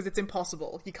episodes, because it's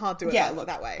impossible. You can't do it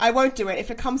that way. I won't do it.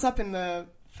 If it comes up in the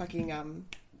fucking,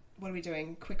 what are we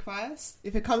doing? Quickfires?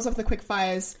 If it comes up in the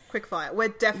quickfires... Quickfire. We're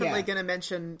definitely going to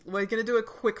mention... We're going to do a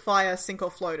quickfire Sink or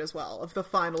Float as well, of the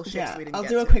final ships we didn't I'll get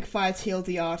do a to. quickfire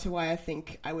TLDR to why I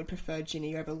think I would prefer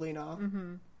Ginny over Luna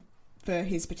for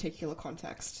his particular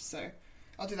context. So,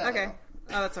 I'll do that Okay. later.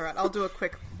 Oh, that's alright. I'll do a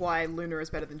quick why Luna is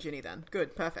better than Ginny then.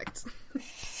 Good. Perfect.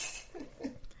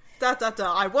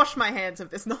 I wash my hands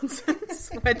of this nonsense.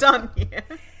 We're done here.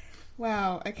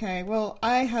 Wow, okay. Well,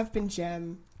 I have been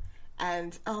Gem,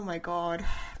 and oh my god,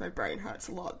 my brain hurts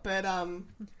a lot. But,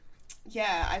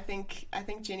 yeah, I think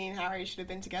Ginny and Harry should have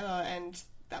been together, and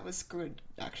that was good,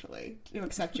 actually, to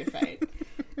accept your fate.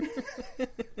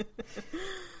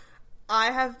 I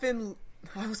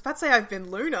was about to say I've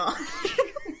been Luna.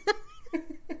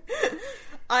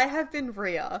 I have been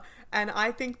Rhea, and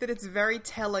I think that it's very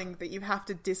telling that you have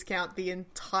to discount the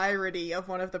entirety of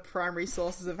one of the primary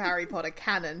sources of Harry Potter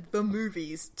canon, the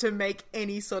movies, to make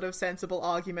any sort of sensible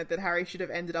argument that Harry should have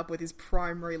ended up with his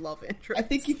primary love interest. I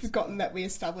think you've forgotten that we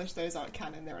established those aren't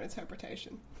canon, they're an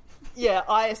interpretation. Yeah,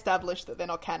 I established that they're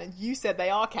not canon. You said they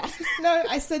are canon. No,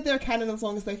 I said they're canon as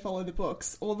long as they follow the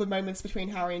books. All the moments between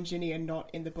Harry and Ginny are not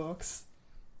in the books.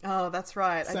 Oh, that's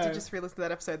right. I did just re-listen to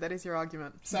that episode. That is your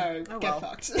argument. So, get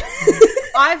fucked.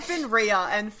 I've been Rhea,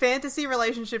 and fantasy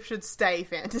relationships should stay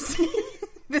fantasy.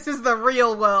 This is the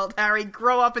real world, Harry.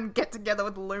 Grow up and get together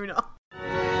with Luna.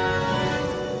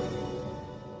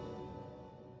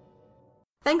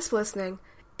 Thanks for listening.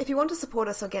 If you want to support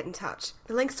us or get in touch,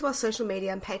 the links to our social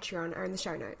media and Patreon are in the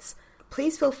show notes.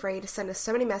 Please feel free to send us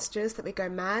so many messages that we go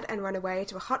mad and run away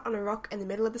to a hut on a rock in the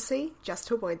middle of the sea just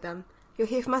to avoid them. You'll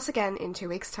hear from us again in 2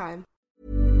 weeks' time.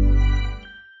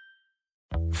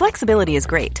 Flexibility is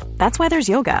great. That's why there's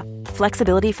yoga.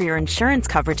 Flexibility for your insurance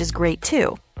coverage is great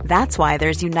too. That's why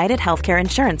there's United Healthcare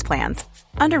Insurance Plans.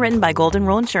 Underwritten by Golden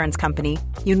Rule Insurance Company,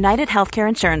 United Healthcare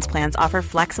Insurance Plans offer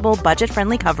flexible,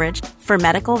 budget-friendly coverage for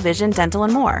medical, vision, dental,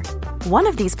 and more. One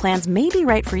of these plans may be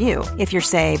right for you if you're,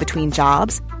 say, between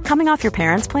jobs, coming off your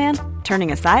parents' plan,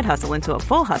 turning a side hustle into a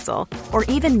full hustle, or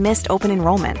even missed open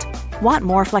enrollment. Want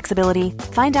more flexibility?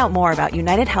 Find out more about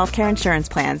United Healthcare Insurance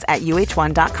Plans at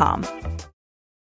uh1.com.